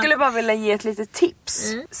 Så jag skulle bara vilja ge ett litet tips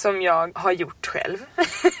som jag har gjort själv. Ja,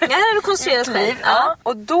 det har du konstruerat själv. Ja.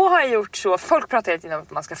 Och då har jag gjort så, folk pratar hela tiden om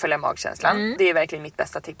att man ska följa magkänslan. Det är verkligen mitt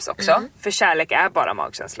bästa tips också. För kärlek är bara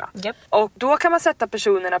magkänsla. Yep. Och då kan man sätta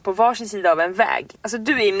personerna på varsin sida av en väg. Alltså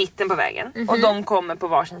du är i mitten på vägen och de kommer på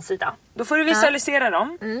varsin sida. Då får du visualisera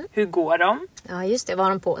dem. Hur går de? Ja, just det. Vad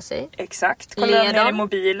har de på sig? Exakt. Kollar de ner i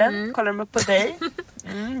mobilen? Kollar de upp på dig?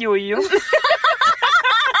 Jojo.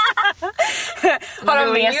 Har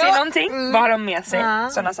de med sig någonting? Vad har de med sig?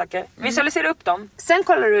 Sådana saker. Visualisera upp dem. Sen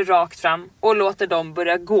kollar du rakt fram och låter dem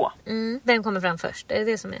börja gå. Vem kommer fram först? Är det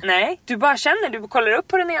det som är? Nej, du bara känner. Du kollar upp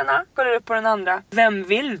på den ena, kollar upp på den andra. Vem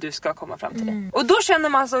vill du ska komma fram till det? Och då känner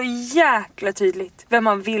man så jäkla tydligt vem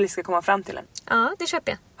man vill ska komma fram till en. Ja, det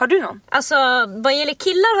köper jag. Har du någon? Alltså, vad gäller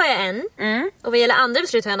killar har jag en. Och vad gäller andra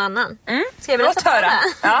beslut har jag en annan. Ska jag berätta höra?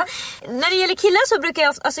 Ja. När det gäller killar så brukar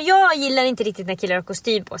jag... Alltså jag gillar inte riktigt när killar har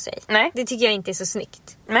kostym på sig. Nej. Det tycker jag inte är så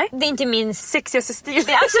snyggt. Nej. Det är inte min... sexigaste stil.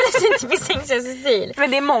 Det är absolut inte min sexigaste stil.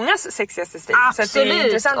 Men det är mångas sexigaste stil. Absolut. Så det är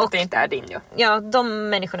intressant att det inte är din ju. Ja, de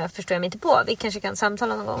människorna förstår jag mig inte på. Vi kanske kan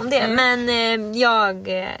samtala någon gång om det. Men jag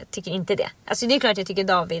tycker inte det. Alltså det är klart jag tycker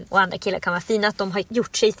David och andra killar kan vara fina. Att de har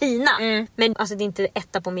gjort sig fina. Men alltså det är inte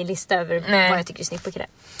etta på min lista över vad jag tycker är snyggt på killar.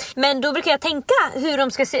 Men då brukar jag tänka hur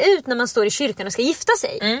de ska se ut när man står i kyrkan och ska gifta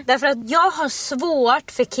sig. Därför att jag har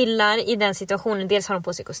svårt för killar i den situationen. Dels har de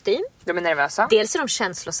på sig kostym. De är nervösa. Dels är de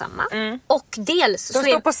känslosamma. Och dels de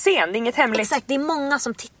står på scen, det är inget hemligt. Exakt, det är många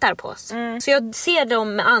som tittar på oss. Så jag ser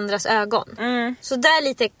dem med andras ögon. Så där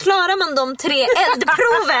lite, klarar man de 3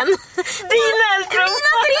 eldproven. Dina eldprov!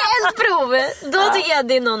 Mina 3 eldprov! Då tycker jag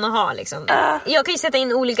det är någon att ha liksom. Jag kan ju sätta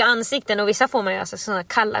in olika ansikten och vissa får man ju alltså sådana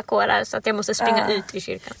kalla kårar så att jag måste springa ut vid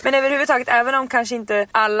kyrkan. Men överhuvudtaget, även om kanske inte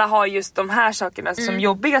alla har just de här sakerna som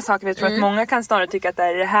jobbiga saker, jag tror att många kan snarare tycka att det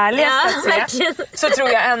är det härligaste att se. Verkligen. Så tror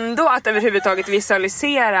jag ändå att överhuvudtaget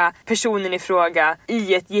visualisera personen i fråga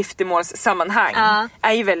i ett giftermålssammanhang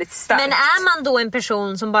är ju väldigt starkt. Men är man då en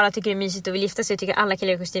person som bara tycker det är mysigt och vill gifta sig och tycker alla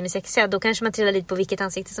killar i kostym är sexiga, då kanske man trillar dit på vilket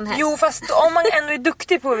ansikte som helst. Jo, fast om man ändå är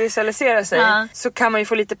duktig på att visualisera sig så kan man ju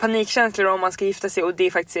få lite panikkänslor om man ska gifta sig och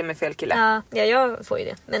det faktiskt är med fel kille. Ja, jag får ju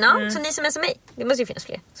det. Men så ni som är som mig, det måste ju finnas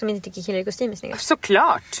fler som inte tycker killar i kostym är snygga.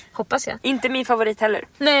 Såklart. Hoppas jag. Inte min favorit heller.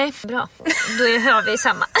 Nej, bra. Då hör vi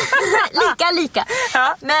samma. lika.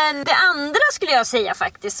 Ja. Men det andra skulle jag säga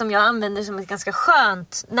faktiskt som jag använder som ett ganska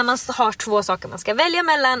skönt när man har 2 saker man ska välja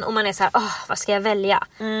mellan och man är så här, vad ska jag välja?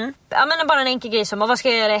 Ja, men bara en enkel grej som, vad ska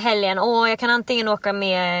jag göra i helgen? Jag kan antingen åka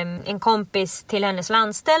med en kompis till hennes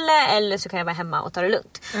landställe eller så kan jag vara hemma och ta det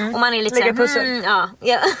lugnt. Och man är lite lägga så pussel.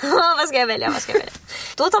 vad ska jag välja?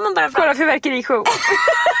 Då tar man bara fram. Kolla fyrverkerishow.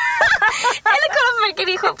 Eller kolla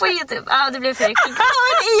fyrverkerishow på YouTube. Det blev fyrverkerishow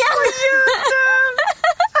igen.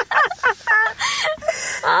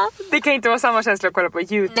 Det kan inte vara samma känsla att kolla på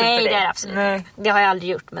YouTube. Nej, för dig. det är absolut. Nej. Det har jag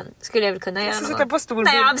aldrig gjort, men skulle jag väl kunna göra någon sitta på stor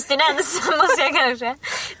Nej, abstinens måste jag kanske.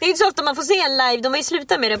 Det är inte så ofta man får se en live. De har ju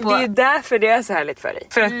slutat med det på. Det är ju därför det är så härligt för dig.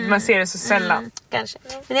 För att man ser det så sällan. Kanske.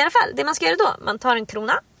 Men i alla fall, det man ska göra då, man tar en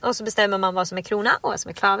krona och så bestämmer man vad som är krona och vad som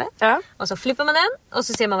är klave. Ja. Och så flippar man den och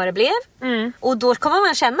så ser man vad det blev. Och då kommer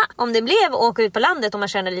man känna om det blev att åka ut på landet och man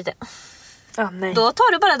känner lite. Nej. Då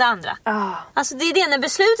tar du bara det andra. Alltså det är det, när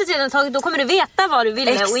beslutet redan taget, då kommer du veta vad du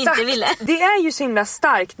ville och inte ville. Det är ju så himla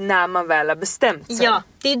starkt när man väl har bestämt sig. Ja,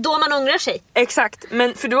 det är då man ångrar sig. Exakt,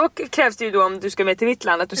 men för då krävs det ju då om du ska med till mitt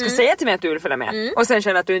land att du ska säga till mig att du vill följa med och sen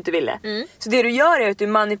känna att du inte ville. Så det du gör är att du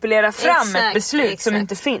manipulerar fram ett beslut som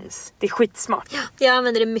inte finns. Det är skitsmart. Ja, jag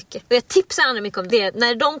använder det mycket. Och jag tipsar andra mycket om det.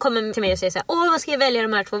 När de kommer till mig och säger så här, vad ska jag välja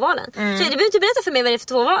de här 2 valen? Så du behöver inte berätta för mig vad det är för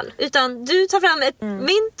 2 val. Utan du tar fram ett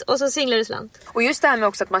mynt och så singlar du slant. Och just det här med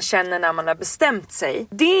också att man känner när man har bestämt sig.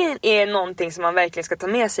 Det är någonting som man verkligen ska ta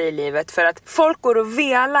med sig i livet. För att folk går och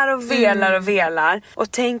velar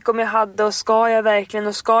och tänk om jag hade och ska jag verkligen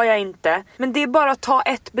och ska jag inte. Men det är bara att ta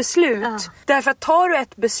ett beslut. Därför att tar du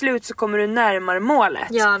ett beslut så kommer du närmare målet.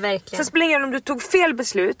 Ja, verkligen. Sen spelar det ingen roll om du tog fel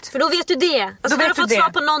beslut. För då vet du det. Alltså då har du fått svar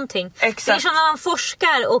på någonting. Exakt. Det är som när man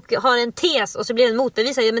forskar och har en tes och så blir den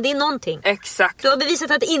motbevisad. Ja, men det är någonting. Exakt. Du har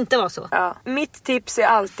bevisat att det inte var så. Ja. Mitt tips är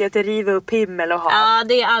alltid att riva upp himmel och hav. Ja,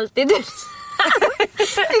 det är alltid du.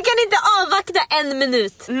 Du kan inte avvakta 1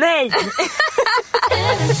 minut. Nej.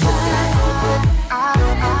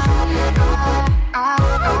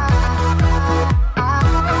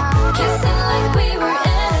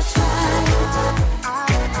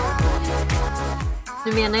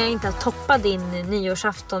 Nu menar jag inte att toppa din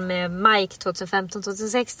nyårsafton med Mike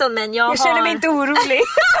 2015-2016, men jag känner mig inte orolig.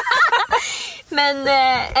 Men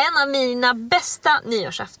en av mina bästa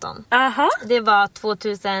nyårsafton, det var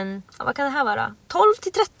 2000, vad kan det här vara?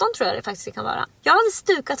 12-13 tror jag det faktiskt kan vara. Jag hade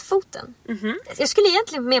stukat foten. Jag skulle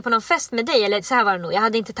egentligen med på någon fest med dig, eller så här var det nog. Jag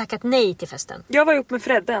hade inte tackat nej till festen. Jag var ihop med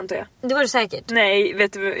Fredde, antar jag. Det var du säkert. Nej,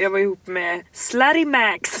 vet du, jag var ihop med Slutty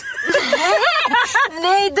Max.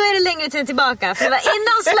 Nej, då är det längre tid tillbaka. För det var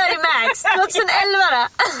innan Slutty Max, 2011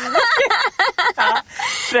 då.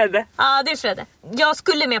 Fredde. Ja, det är Fredde. Jag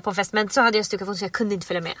skulle med på fest, men så hade jag stukat foten så jag kunde inte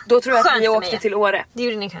följa med. Då tror jag att vi åkte till Åre. Det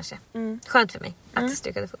gjorde ni kanske. Skönt för mig att jag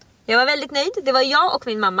stukade foten. Jag var väldigt nöjd. Det var jag och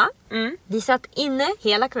min mamma. Vi satt inne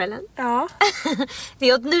hela kvällen. Ja.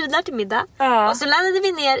 Vi åt nudlar till middag. Ja. Och så laddade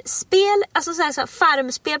vi ner spel, alltså så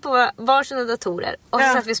farmspel på våra varsina datorer. Och så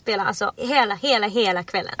satt vi och spelade alltså hela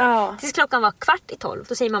kvällen. Ja. Tills klockan var 11:15.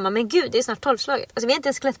 Då säger mamma, men gud, det är snart 12-slaget. Alltså vi har inte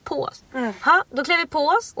ens klätt på oss. Då klär vi på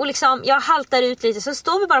oss. Och liksom, jag haltar ut lite. Så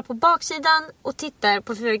står vi bara på baksidan och tittar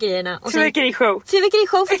på fyrverkerierna.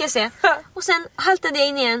 Fyrverkerishow fick jag se. Och sen haltade jag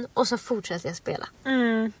in igen. Och så fortsatte jag spela.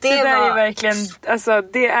 Det där är verkligen, alltså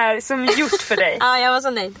det är som gjort för dig. Ja, jag var så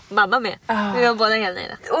nöjd. Mamma med. Vi var båda helt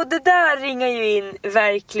nöjda. Och det där ringar ju in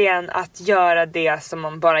verkligen att göra det som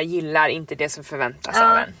man bara gillar, inte det som förväntas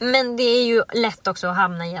av en. Men det är ju lätt också att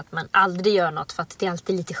hamna i att man aldrig gör något, för att det är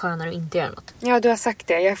alltid lite skönare att inte göra något. Ja, du har sagt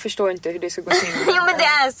det. Jag förstår inte hur det ska gå till. Jo, men det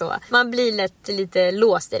är så. Man blir lätt lite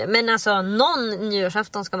låst i det. Men alltså, någon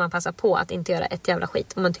nyårsafton ska man passa på att inte göra ett jävla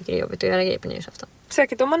skit om man tycker det är jobbigt att göra grejer på nyårsafton.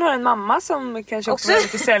 Säkert om man har en mamma som kanske också har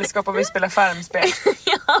lite sällskap och vill spela farmspel.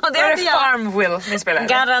 Ja, det är Farmville ni spelar.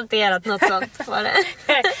 Garanterat något sånt var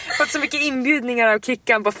det. Fått så mycket inbjudningar av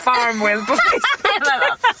Kickan på Farmville på Facebook. Men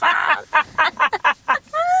vad fan.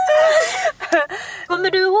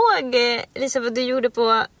 Kommer du ihåg, Lisa, vad du gjorde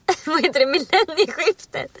på vad heter det,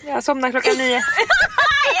 millennieskiftet? Jag somnade klockan 9. Jag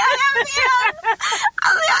vet!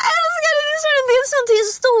 Alltså jag älskar det. Det är ett sånt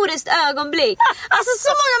historiskt ögonblick. Alltså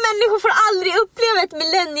så många människor får aldrig uppleva ett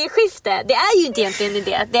millennieskifte. Det är ju inte egentligen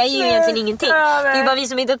det. Det är ju egentligen ingenting. Det är ju bara vi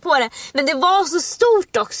som hittat på det. Men det var så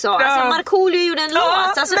stort också. Alltså Markoolio gjorde en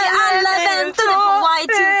låt. Alltså vi alla väntade på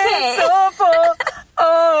Y2K.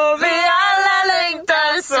 Vi alla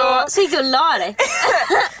längtar så. Så gick du och la dig.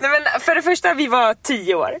 Nej, men för det första, vi var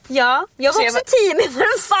 10 år. Ja, jag var också 10, men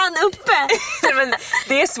var fan uppe. Nej, men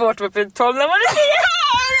det är svårt att vara uppe 12 när man är 10.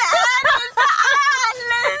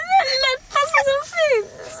 Det lättaste som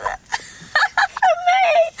finns. För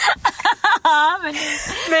mig.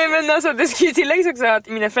 Nej, men alltså det ska ju tilläggas också att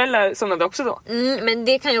mina föräldrar somnade också då. Men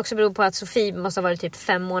det kan ju också bero på att Sofie måste ha varit typ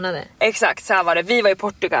 5 månader. Exakt, så här var det. Vi var i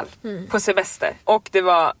Portugal på semester. Och det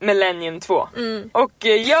var Millennium 2. Och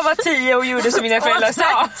jag var 10 och gjorde som mina föräldrar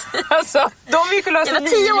sa. Alltså, de gick och la sig 9.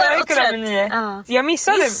 Jag var 10 år och trött. 9. Ja. Jag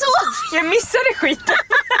missade skiten. Jag missade skiten.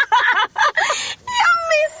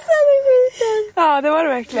 Ja, det var det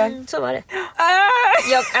verkligen. Så var det.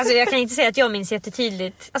 Jag kan inte säga att jag minns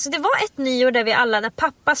jättetydligt. Alltså det var ett nyår där vi alla, när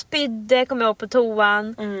pappa spydde, kom jag upp på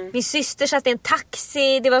toan. Min syster satt i en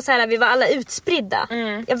taxi. Det var så här, vi var alla utspridda.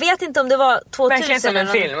 Jag vet inte om det var 2000. Verkligen som en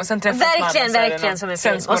film. Och sen träffas verkligen som en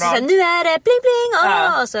film. Och så nu är det bling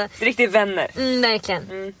bling. Och så. Riktigt vänner.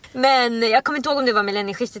 Verkligen. Men jag kommer inte ihåg om det var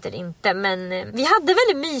millennieskiftet eller inte. Men vi hade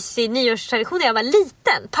väldigt mysig nyårstradition när jag var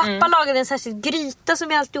liten. Pappa lagade en särskild gryta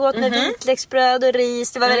som jag alltid åt med vitlöksbröd och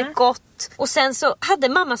ris. Det var väldigt gott. Och sen så hade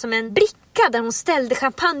mamma som en bricka där hon ställde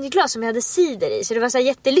champagneglas som jag hade cider i. Så det var så här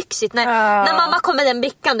jättelyxigt. När mamma kom med den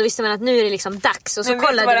brickan, då visste man att nu är det liksom dags. Och så men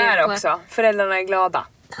kollade vet du vad det är på också? Föräldrarna är glada.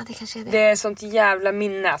 Ja, det kanske är det. Det är sånt jävla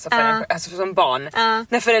minne alltså, alltså som barn.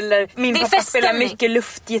 När föräldrar, min pappa spelar mycket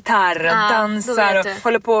luftgitarr och dansar och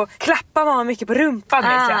håller på att klappa mamma mycket på rumpan.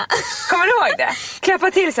 Kommer du ihåg det?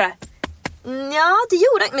 Klappa till så här. Ja, det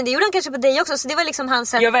gjorde han. Men det gjorde han kanske på dig också. Så det var liksom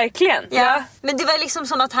hans... Ja, verkligen. Ja. Men det var liksom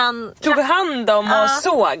som att han... tog hand om och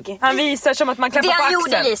såg. Han visar som att man klappar på axeln.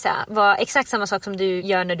 Det han gjorde, Lisa, var exakt samma sak som du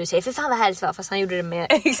gör när du säger för fan vad härligt var. Fast han gjorde det med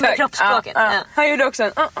kroppsspråket. Han gjorde också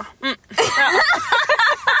en...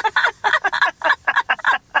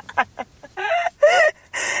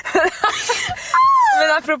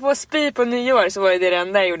 Men apropå spy på nyår så var det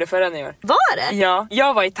enda jag gjorde förra nyår. Var det? Ja,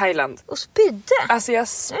 jag var i Thailand. Och spydde? Alltså jag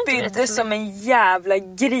spydde som en jävla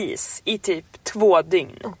gris i typ 2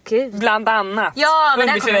 dygn. Gud. Bland annat. Ja, men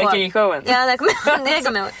det kommer jag ihåg. Showen. Ja, det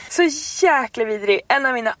kommer jag ihåg. Så jäkla vidrig. En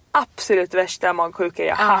av mina absolut värsta magsjukor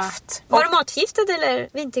jag haft. Var du matförgiftad eller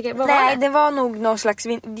vinterkräk? Nej, det var nog någon slags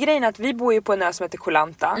grejen att vi bor ju på en ö som heter Koh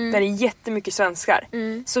Lanta. Där det är jättemycket svenskar.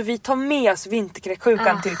 Så vi tar med oss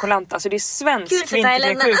vinterkräksjukan till Koh Lanta. Så det är svensk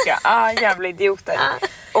vinterkräksjuka. Jävla idioter.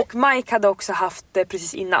 Och Mike hade också haft det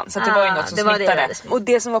precis innan. Så det var ju något som smittade. Och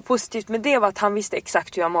det som var positivt med det var att han visste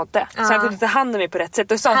exakt hur jag mådde. Så han kunde ta hand om mig på rätt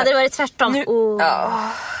sätt. Och sa hade det varit tvärtom?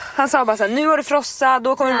 Han sa bara så här, nu har du frossa,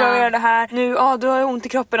 då kommer du börja göra det här. Nu, du har ont i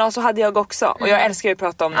kroppen och så hade jag också. Och jag älskar ju att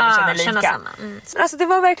prata om när man känner lika. Men alltså det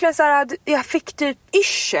var verkligen så här att jag fick typ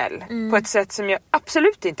yrsel på ett sätt som jag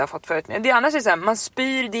absolut inte har fått förut. Det är annars så här, man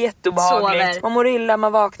spyr, det är jätteobehagligt. Man mår illa,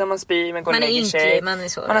 man vaknar, man spyr, man går och lägger sig. Man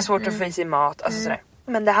har svårt att få i sig mat, alltså sådär.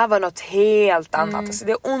 Men det här var något helt annat. Alltså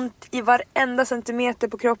det är ont i varenda centimeter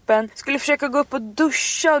på kroppen. Skulle försöka gå upp och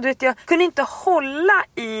duscha. Och du vet, jag kunde inte hålla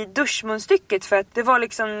i duschmunstycket. För att det var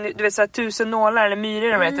liksom, du vet, så här 1000 nålar eller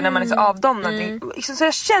myror när man är så avdomnad. Så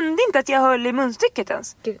jag kände inte att jag höll i munstycket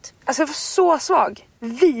ens. Gud. Alltså jag var så svag.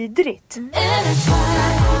 Vidrigt.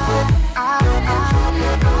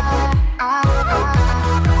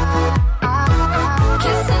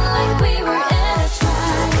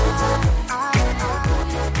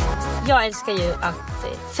 Jag älskar ju att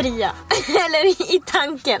fria. Eller i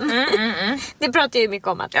tanken. Det pratar jag ju mycket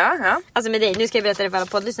om att. Ja. Alltså med dig, nu ska jag berätta det för alla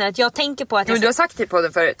poddlyssnare. Att jag tänker på att men du har sagt det på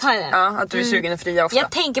det förut. Har jag det? Ja, att du är sugen att fria ofta.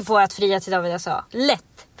 Jag tänker på att fria till David, jag sa. Lätt.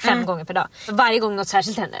 5 gånger per dag. Varje gång något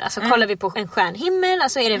särskilt händer. Alltså kollar vi på en stjärnhimmel.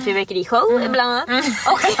 Alltså är det en fyrverkerishow bland annat.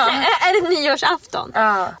 Och är det nyårsafton.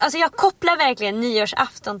 Alltså jag kopplar verkligen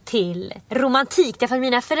nyårsafton till romantik. Därför att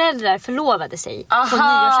mina föräldrar förlovade sig på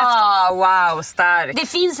nyårsafton. Wow, starkt. Det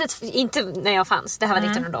finns inte när jag fanns. Det här var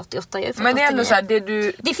 1988. Men det är ändå så här,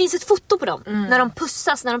 det finns ett foto på dem när de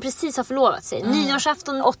pussas, när de precis har förlovat sig.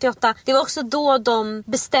 Nyårsafton 88. Det var också då de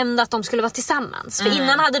bestämde att de skulle vara tillsammans. För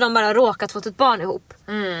innan hade de bara råkat fått ett barn ihop.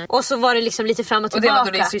 Och så var det liksom lite fram och tillbaka. Och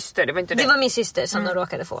det var då din syster, det var inte det? Det var min syster som de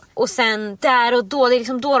råkade få. Och sen där och då, det är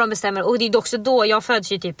liksom då de bestämmer. Och det är också då, jag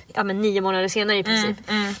föds ju typ 9 månader senare i princip.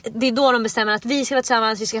 Det är då de bestämmer att vi ska vara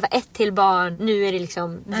tillsammans, vi ska få ett till barn. Nu är det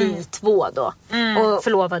liksom vi två då. Och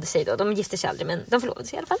förlovade sig då. De gifte sig aldrig, men de förlovade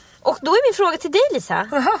sig i alla fall. Och då är min fråga till dig, Lisa.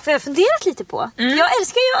 För jag har funderat lite på. Jag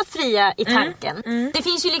älskar ju att fria i tanken. Det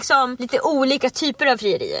finns ju liksom lite olika typer av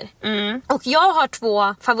frierier. Och jag har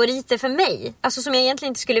 2 favoriter för mig. Alltså som jag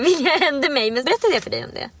egentligen inte skulle vilja hända mig. Men berätta det för dig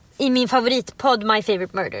om det. I min favoritpodd My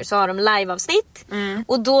Favorite Murder så har de live-avsnitt.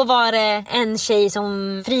 Och då var det en tjej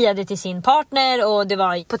som friade till sin partner. Och det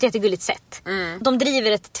var på ett jättegulligt sätt. De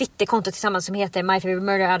driver ett Twitterkonto tillsammans som heter My Favorite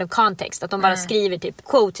Murder Out of Context. Att de bara skriver typ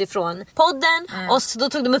quotes ifrån podden. Och så då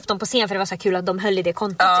tog de upp dem på scen för det var så kul att de höll i det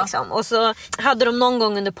kontot liksom. Och så hade de någon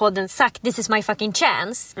gång under podden sagt This is my fucking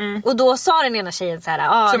chance. Och då sa den ena tjejen så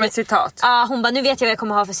här, som ett citat. Hon bara, nu vet jag vad jag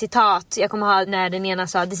kommer ha för citat. Jag kommer ha när den ena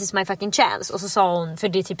sa This is my fucking chance. Och så sa hon, för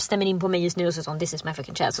det typ stämmer in på mig just nu, och så sa hon This is my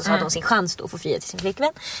fucking chance. Och så hade hon sin chans då att få fria till sin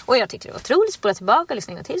flickvän. Och jag tyckte det var otroligt. Spola tillbaka,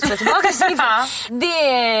 lyssna en gång till, spola tillbaka.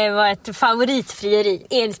 Det var ett favoritfrieri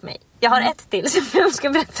enligt mig. Jag har ett till som jag ska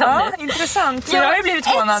berätta om nu. Intressant. Jag har ju blivit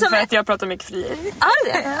förvånad för att jag pratar mycket frieri. Har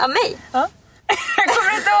du det? Av mig? Ja. Jag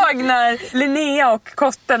kommer inte ihåg när Linnea och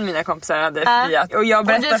Kotten, mina kompisar, hade friat. Och jag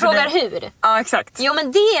berättar och du frågar hur? Ja, exakt. Jo,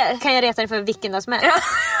 men det kan jag reta dig för vilken dag som helst.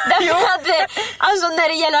 Därför att, alltså när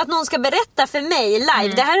det gäller att någon ska berätta för mig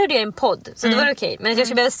live, det här hörde jag i en podd, så det var okej. Men att jag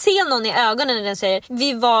skulle behöva se någon i ögonen när den säger,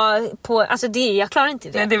 vi var på, alltså det, jag klarar inte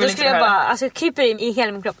det. Nej, det då skulle jag bara, alltså kryper i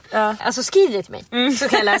hela min kropp. Alltså skriv det till mig, så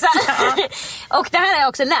kan jag läsa. Och det här har jag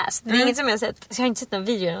också läst, det är inget som jag har sett. Så jag har inte sett någon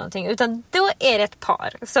video eller någonting. Utan då är det ett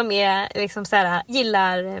par som är liksom såhär,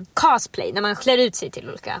 gillar cosplay, när man klär ut sig till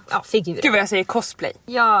olika figurer. Gud vad jag säger cosplay.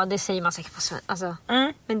 Ja, det säger man säkert på svenska. Alltså,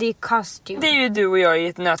 men det är costume. Det är ju du och jag i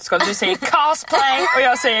ett nötskal. Du säger cosplay och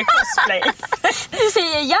jag säger cosplay. Du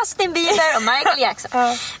säger Justin Bieber och Michael Jackson.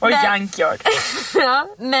 Och Junkyard. Ja,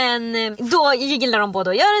 men då gillar de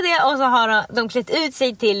båda att göra det. Och så har de klätt ut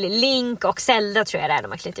sig till Link och Zelda, tror jag det är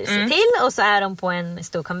de har klätt ut sig till. Och så är de på en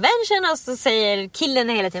stor convention. Och så säger killen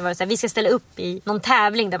hela tiden bara så här, vi ska ställa upp i någon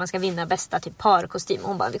tävling där man ska vinna bästa typ parkostym. Och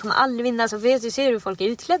hon bara, vi kommer aldrig vinna, så vet du, ser hur folk är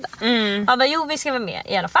utklädda. Han bara, jo vi ska vara med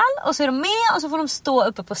i alla fall. Och så är de med och så får de stå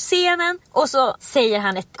uppe på scenen. Och så säger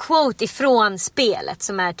han ett quote ifrån spelet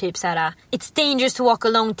som är typ så här: it's dangerous to walk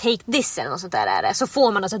alone, take this, eller något sånt där är det. Så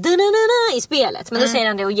får man alltså i spelet. Men då säger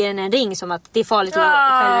han det och ger en ring som att det är farligt att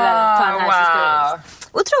själv ta den här.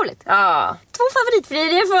 Otroligt. Ja. 2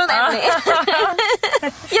 favoritfrierier från Emily.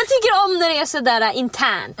 Jag tycker om när det är sådär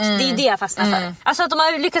internt. Det är ju det jag fastnar för. Alltså att de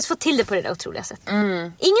har lyckats få till det på det där otroliga sättet.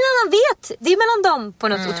 Ingen annan vet. Det är mellan dem på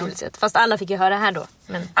något otroligt sätt. Fast alla fick ju höra här då.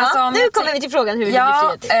 Men alltså, nu kommer vi till frågan hur det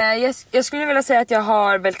blir frihet. Jag skulle vilja säga att jag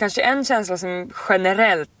har väl kanske en känsla som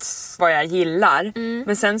generellt vad jag gillar.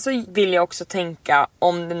 Men sen så vill jag också tänka,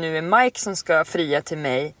 om det nu är Mike som ska fria till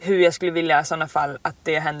mig, hur jag skulle vilja i sådana fall att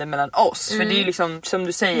det händer mellan oss. För det är ju liksom, som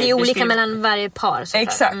du säger, det är olika mellan varje par.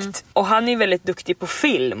 Exakt. Och han är väldigt duktig på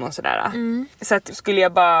film och sådär. Så att skulle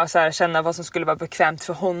jag bara så här känna vad som skulle vara bekvämt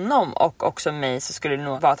för honom och också mig, så skulle det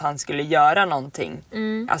nog vara att han skulle göra någonting.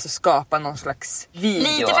 Alltså skapa någon slags video.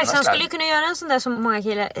 Lite faktiskt, han skulle kunna göra en sån där som många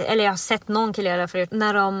killar, eller jag har sett någon kille göra förut,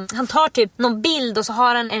 när han tar typ någon bild och så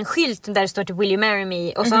har han en skylt där det står typ Will you marry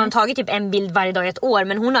me, och så har han tagit typ en bild varje dag i ett år,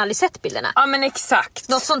 men hon har aldrig sett bilderna. Ja men exakt.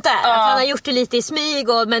 Något sånt där, att han har gjort det lite i smyg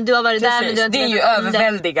men du har varit där, men du har inte. Det är ju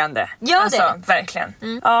överväldigande. Ja, alltså, det. Verkligen.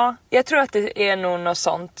 Ja, jag tror att det är nog något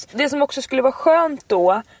sånt. Det som också skulle vara skönt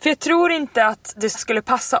då, för jag tror inte att det skulle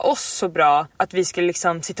passa oss så bra att vi skulle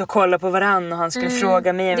liksom sitta och kolla på varann och han skulle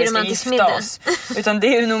fråga mig om vi ska gifta oss. Utan det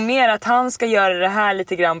är ju nog mer att han ska göra det här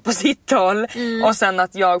lite grann på sitt håll och sen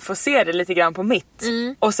att jag får se det lite grann på mitt.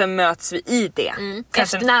 Och sen möts vi i det.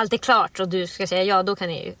 Kanske när allt är klart och du ska säga ja, då kan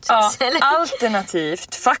ni ut. Ja,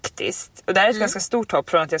 alternativt faktiskt, och det här är ett ganska stort hopp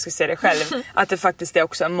från att jag ska se det själv, att det faktiskt är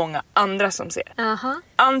också många andra som ser.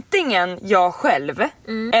 Antingen jag själv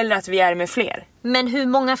eller att vi är med fler. Men hur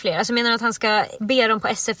många fler? Alltså menar du att han ska be dem på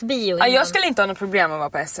SF-bio? Ja, jag skulle inte ha något problem att vara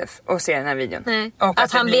på SF och se den här videon. Nej. Och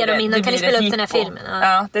att han ber dem innan. Kan ni spela upp den här filmen?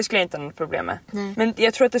 Ja, det skulle jag inte ha något problem med. Nej. Men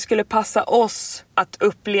jag tror att det skulle passa oss att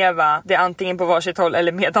uppleva det antingen på varsitt håll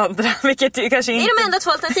eller med andra. Vilket ju kanske inte... Är de enda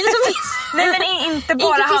 2 alternativen som finns? Nej, men inte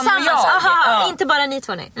bara inte han och jag. Aha, inte bara ni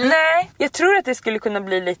 2, nej. Nej, jag tror att det skulle kunna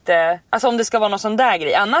bli lite... Alltså om det ska vara någon sån där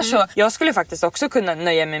grej. Annars så, jag skulle faktiskt också kunna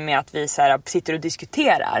nöja mig med att vi så här, sitter och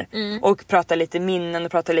diskuterar. Och pratar lite lite minnen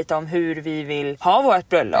och pratar lite om hur vi vill ha vårt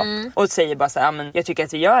bröllop. Och säger bara så här, men jag tycker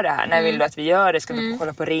att vi gör det här. När vill du att vi gör det? Ska vi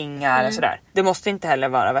kolla på ringar och sådär. Det måste inte heller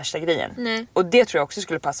vara värsta grejen. Nej. Och det tror jag också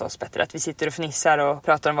skulle passa oss bättre. Att vi sitter och fnissar och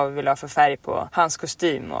pratar om vad vi vill ha för färg på hans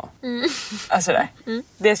kostym och alltså där.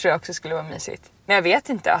 Det tror jag också skulle vara mysigt. Men jag vet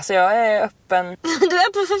inte, alltså jag är öppen. Du är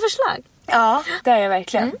öppen för förslag? Ja, det är jag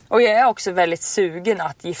verkligen. Och jag är också väldigt sugen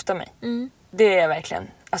att gifta mig. Det är jag verkligen.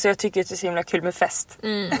 Alltså jag tycker att det är så himla kul med fest. Det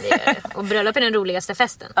är det. Och bröllop är den roligaste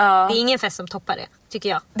festen. Ja. Det är ingen fest som toppar det, tycker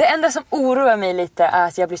jag. Det enda som oroar mig lite är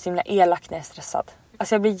att jag blir så himla elak när jag är stressad.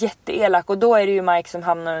 Alltså jag blir jätteelak och då är det ju Mike som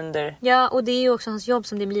hamnar under... Ja, och det är ju också hans jobb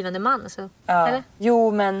som din blivande man. Så. Ja. Eller?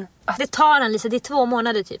 Jo, men... Det tar han, Lisa. Det är 2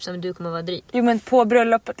 månader typ som du kommer vara dryg. Jo, men på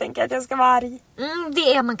bröllopet tänker jag att jag ska vara arg.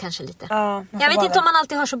 Det är man kanske lite. Ja, jag vet inte om man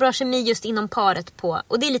alltid har så bra kemi just inom paret på.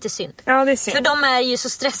 Och det är lite synd. Ja, det är synd. För de är ju så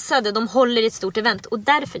stressade. De håller i ett stort event. Och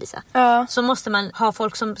därför, Lisa, så måste man ha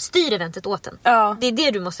folk som styr eventet åt en. Ja. Det är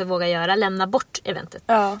det du måste våga göra. Lämna bort eventet.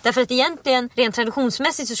 Ja. Därför att egentligen, rent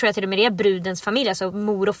traditionsmässigt så tror jag till och med det är brudens familj. Alltså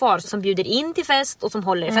mor och far som bjuder in till fest och som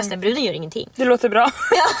håller i festen. Bruden gör ingenting. Det låter bra.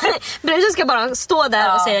 Bruden ska bara stå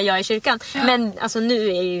där och säga jag i kyrkan. Men alltså nu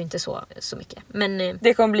är det ju inte så mycket. Men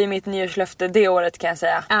det kommer bli mitt nyårslöfte det året, kan jag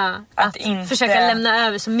säga. Att inte... försöka lämna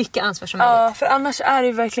över så mycket ansvar som möjligt. Ja, för annars är det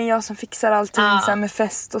ju verkligen jag som fixar allting så här med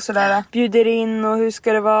fest och sådär. Bjuder in och hur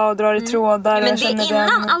ska det vara och drar i trådar. Men det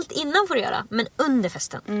är allt innan får du göra. Men under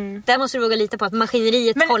festen. Där måste du våga lita på att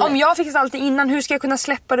maskineriet men håller. Om jag fixar allt innan, hur ska jag kunna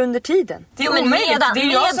släppa det under tiden? Det är omöjligt.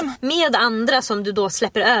 Med andra som du då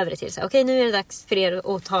släpper över till. Okej, nu är det dags för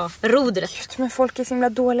er att ta rodret. Just, men folk är så himla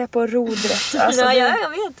dåliga på rodret. Alltså, jag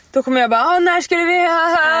vet. Då kommer jag bara, när ska vi...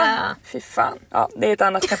 Fy fan. Ja, det är ett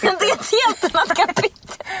annat kapitel. Det är ett helt annat kapitel.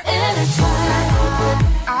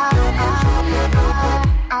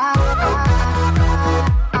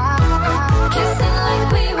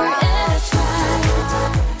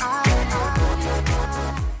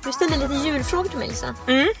 Du ställde lite julfrågor till mig, Lisa.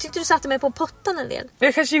 Tyckte du satte mig på pottan en del?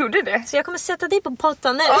 Jag kanske gjorde det. Så jag kommer sätta dig på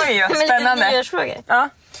pottan nu. Oj, spännande. Med lite nyårsfrågor. Ja.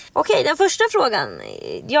 Okej, den första frågan.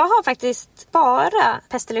 Jag har faktiskt bara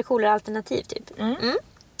pest eller kolera alternativ typ.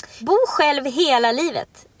 Bo själv hela livet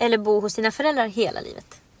eller bo hos sina föräldrar hela livet?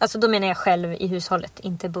 Alltså då menar jag själv i hushållet,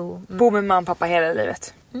 inte bo med mamma och pappa hela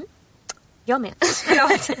livet. Jag med.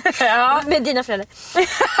 Ja. Med dina föräldrar.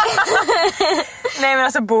 Nej, men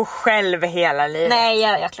alltså bo själv hela livet. Nej,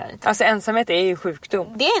 jag klarar inte. Alltså ensamhet är ju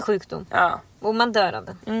sjukdom. Det är en sjukdom. Ja. Och man dör av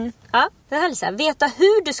den. Ja, det här är så här. Veta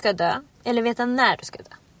hur du ska dö eller veta när du ska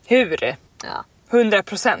dö. Hur? Ja.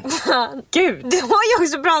 100%. Gud. Du har ju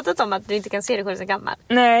också pratat om att du inte kan se dig själv som gammal.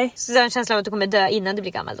 Nej. Så du har en känsla av att du kommer dö innan du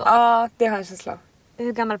blir gammal då. Ja, det har jag en känsla av.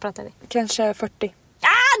 Hur gammal pratar vi? Kanske 40.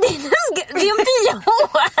 Det är om 10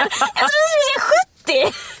 år. Jag tror du är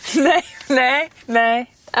 70.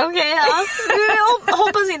 Nej. Okej, ja. Jag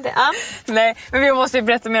hoppas inte. Ja. Nej, men vi måste ju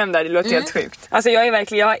berätta mer om det här. Det låter helt sjukt. Alltså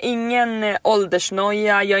jag har ingen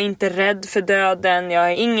åldersnoja. Jag är inte rädd för döden. Jag har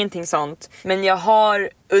ingenting sånt. Men jag har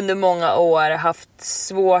under många år haft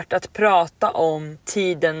svårt att prata om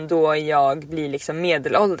tiden då jag blir liksom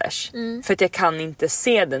medelålders. För att jag kan inte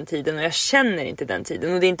se den tiden och jag känner inte den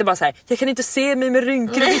tiden. Och det är inte bara så här, jag kan inte se mig med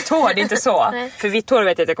rynkor i vitt hår. Det är inte så. För vitt hår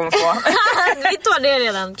vet jag att jag kommer få. Vitt hår, det är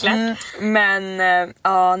redan klart. Men,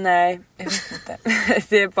 nej. Jag vet inte.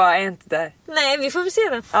 Det är bara inte där. Nej, vi får väl se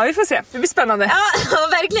då. Ja, vi får se. Det blir spännande. Ja,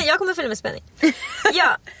 verkligen. Jag kommer följa med spänning.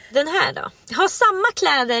 Ja, den här då. Ha samma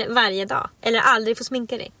kläder varje dag eller aldrig få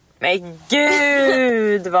sminka dig. Men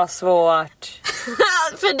gud, vad svårt.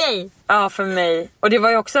 För dig? Ja, för mig. Och det var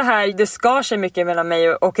ju också här, det skar sig mycket mellan mig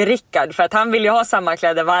och Rickard. För att han vill ju ha samma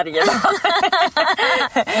kläder varje dag.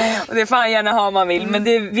 Och det får han gärna ha om man vill. Men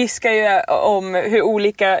det viskar ju om hur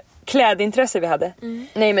olika klädintresse vi hade.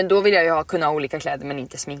 Nej, men då vill jag ju kunna ha olika kläder men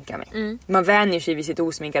inte sminka mig. Man vänjer sig vid sitt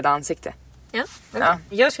osminkade ansikte. Ja.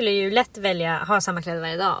 Jag skulle ju lätt välja ha samma kläder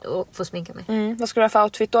varje dag och få sminka mig. Vad skulle du ha för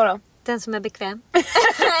outfit då? Den som är bekväm.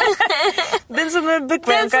 Den som är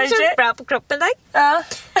bekväm den som kanske? känns bra på kroppen, tack. Ja.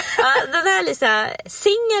 Den här Lisa,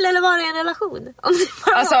 singel eller vara i en relation?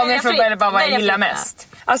 Alltså om jag får börja bara vad jag gillar mest.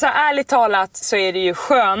 Alltså ärligt talat så är det ju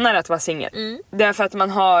skönare att vara singel. Därför att man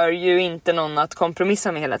har ju inte någon att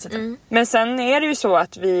kompromissa med hela tiden. Men sen är det ju så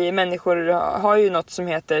att vi människor har ju något som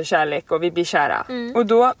heter kärlek och vi blir kära. Och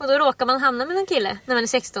då råkar man hamna med en kille när man är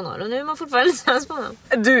 16 år och nu är man fortfarande tillsammans på honom.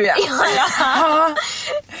 Du ja.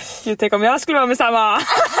 Gud, tänk om jag skulle vara med samma.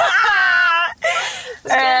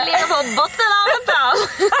 Ska jag leva på botten av ett bra?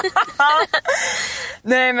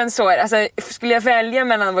 Nej men så är det. Alltså, skulle jag välja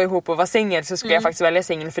mellan att vara ihop och vara singel så skulle jag faktiskt välja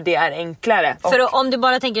singel för det är enklare. För om du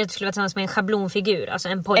bara tänker att du skulle vara tillsammans med en schablonfigur, alltså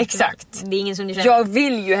en pojke. Exakt. Det är ingen som du känner. Jag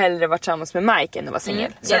vill ju hellre vara tillsammans med Mike än att vara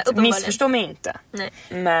singel. Så att, missförstå mig inte. Nej.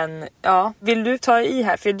 Men ja, vill du ta i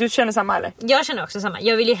här? För du känner samma eller? Jag känner också samma.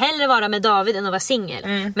 Jag vill ju hellre vara med David än att vara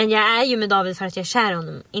singel. Men jag är ju med David för att jag är kär i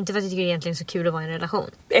honom. Inte för att jag tycker det är egentligen så kul att vara i en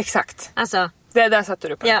relation. Exakt. Alltså... Det där satte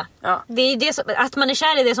du på. Ja. Det är det som, att man är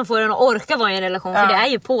kär i det som får en att orka vara i en relation. För det är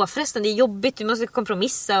ju påfrestande, det är jobbigt. Du måste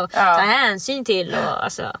kompromissa och ta hänsyn till. Och,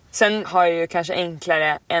 alltså. Sen har jag ju kanske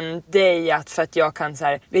enklare än dig för att jag kan så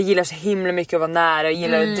här, jag gillar så himla mycket att vara nära. Jag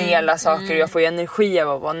gillar att dela saker och jag får ju energi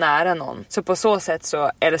av att vara nära någon. Så på så sätt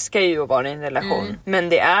så älskar jag ju att vara i en relation. Men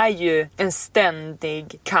det är ju en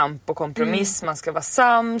ständig kamp och kompromiss. Man ska vara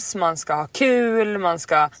sams, man ska ha kul, man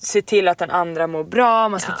ska se till att den andra mår bra,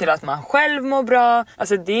 man ska se till att man själv mår bra.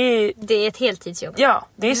 Alltså det är ett heltidsjobb. Ja,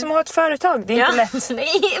 det är som att ha ett företag. Det är inte lätt. Det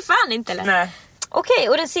är fan inte lätt. Nej. Okej,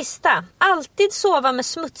 och den sista. Alltid sova med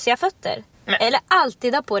smutsiga fötter. Eller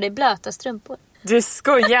alltid ha på dig blöta strumpor. Du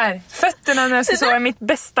skojar. Fötterna när jag ska sova är mitt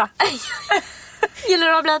bästa. Gillar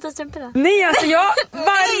du att ha blöta strumpor då? Nej, alltså jag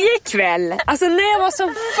varje kväll. Alltså när jag var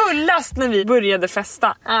som fullast när vi började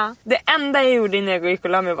festa. Det enda jag gjorde innan jag gick och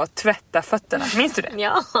la mig var att tvätta fötterna. Minns du det?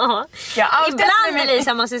 Ja. Ibland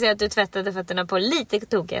Elisa måste jag säga att du tvättade fötterna på lite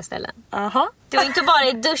tokiga ställen. Aha. Det var inte bara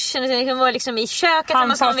i duschen, det var liksom i köket när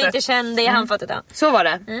man som vi inte kände i handfatet. Ja. Så var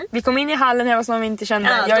det. Vi kom in i hallen här som vi inte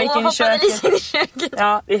kände. Jag gick in i köket.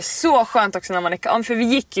 Ja, det är så skönt också när man är... För vi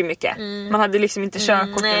gick ju mycket. Man hade liksom inte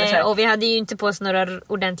körkort eller så. Och vi hade ju inte på oss några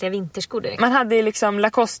ordentliga vinterskor direkt. Man hade liksom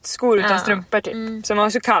Lacoste-skor utan strumpor typ. Som var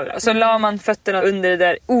så kall. Och så la man fötterna under det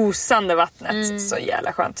där osande vattnet. Så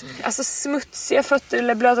jävla skönt. Alltså smutsiga fötter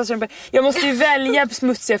eller blöta strumpor. Jag måste ju välja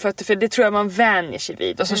smutsiga fötter för det tror jag man vänjer sig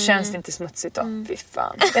vid. Och så känns det inte smutsigt då. Fy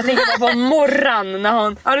fan. Jag tänker bara på Morran när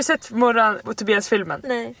hon... Har du sett Morran och Tobias-filmen?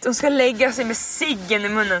 Nej. De ska lägga sig med ciggen i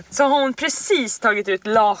munnen. Så har hon precis tagit ut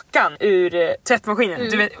lakan ur tvättmaskinen.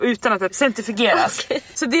 Du vet, utan att det centrifugeras. Okay.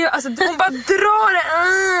 Så det, alltså, hon bara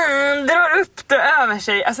drar upp det över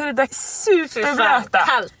sig. Alltså det där superblöta.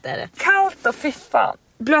 Kallt är det. Kallt och fy fan.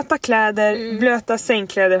 Blöta kläder, blöta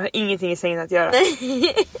sängkläder har ingenting i sängen att göra.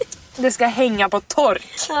 Det ska hänga på tork.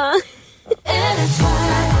 Ja.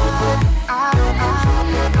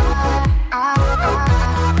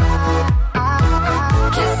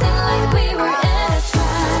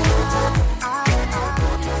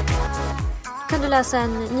 Kan du läsa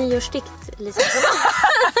en nyårsdikt, Lisa?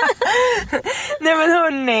 Nej men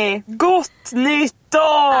hörni, gott nytt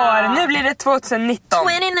år! Nu blir det 2019.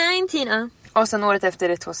 2019, Och sen året efter är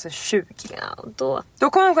det 2020. Ja, då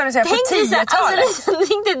kommer man kunna säga på 10-talet. Alltså,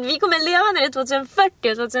 tänkte att vi kommer leva när det är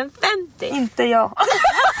 2040 och 2050. Inte jag.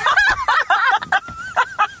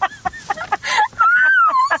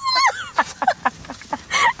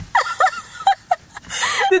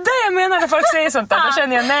 Det är det jag menar när folk säger sånt där. Då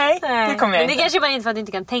känner jag nej, det kommer jag inte. Men det kanske bara inte för att du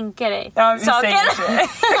inte kan tänka dig saker.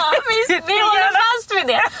 Vi håller fast vid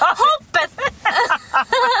det. Hoppet!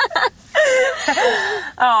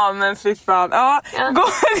 Ja men fy fan.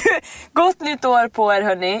 Gott nytt år på er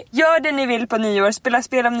hörni. Gör det ni vill på nyår. Spela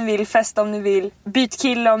spel om ni vill, festa om ni vill, byt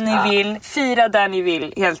kille om ni vill, fira där ni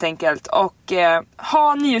vill helt enkelt. Och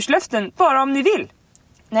ha nyårslöften bara om ni vill.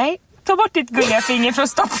 Nej, ta bort ditt gulliga finger från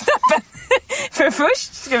stoppknappen. För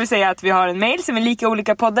först ska vi säga att vi har en mail som är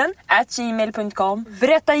likaolikapodden @gmail.com.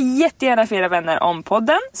 Berätta jättegärna för era vänner om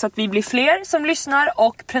podden så att vi blir fler som lyssnar,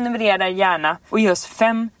 och prenumererar gärna och ge oss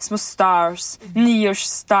 5 små stars,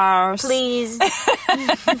 nyårsstars. Please.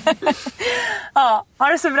 Ja, ha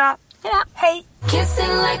det så bra. Ja. Hej.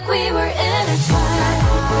 Kissing like we were intertwined.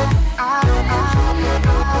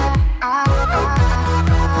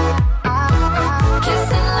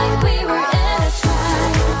 Kissing like we were intertwined.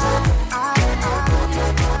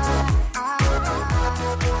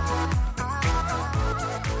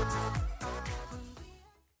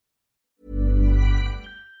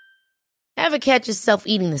 Ever catch yourself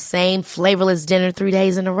eating the same flavorless dinner 3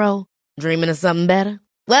 days in a row? Dreaming of something better?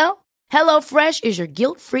 Well, HelloFresh is your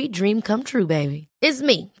guilt-free dream come true, baby. It's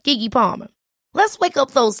me, Keke Palmer. Let's wake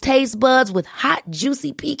up those taste buds with hot,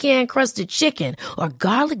 juicy pecan-crusted chicken or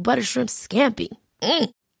garlic butter shrimp scampi.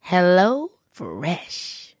 Hello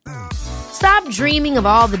Fresh. Stop dreaming of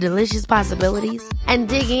all the delicious possibilities and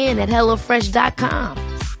dig in at HelloFresh.com.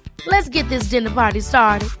 Let's get this dinner party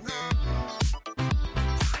started.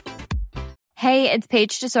 Hey, it's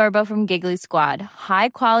Paige DeSorbo from Giggly Squad. High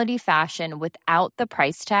quality fashion without the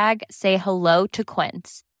price tag. Say hello to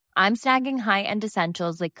Quince. I'm snagging high-end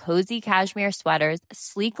essentials like cozy cashmere sweaters,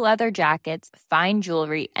 sleek leather jackets, fine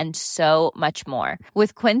jewelry, and so much more.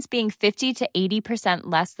 With Quince being 50 to 80%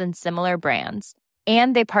 less than similar brands.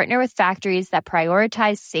 And they partner with factories that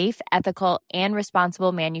prioritize safe, ethical, and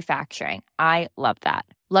responsible manufacturing. I love that.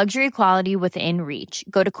 Luxury quality within reach.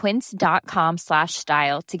 Go to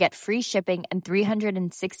quince.com/style to get free shipping and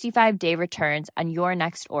 365-day returns on your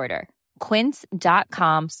next order.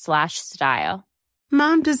 Quince.com/style.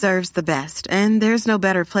 Mom deserves the best, and there's no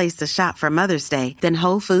better place to shop for Mother's Day than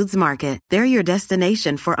Whole Foods Market. They're your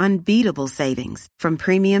destination for unbeatable savings, from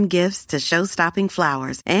premium gifts to show-stopping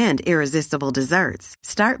flowers and irresistible desserts.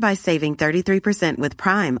 Start by saving 33% with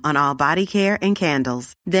Prime on all body care and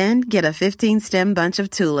candles. Then get a 15-stem bunch of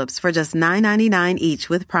tulips for just $9.99 each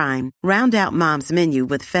with Prime. Round out Mom's menu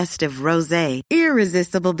with festive rosé,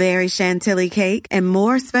 irresistible berry chantilly cake, and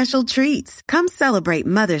more special treats. Come celebrate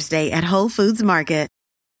Mother's Day at Whole Foods Market.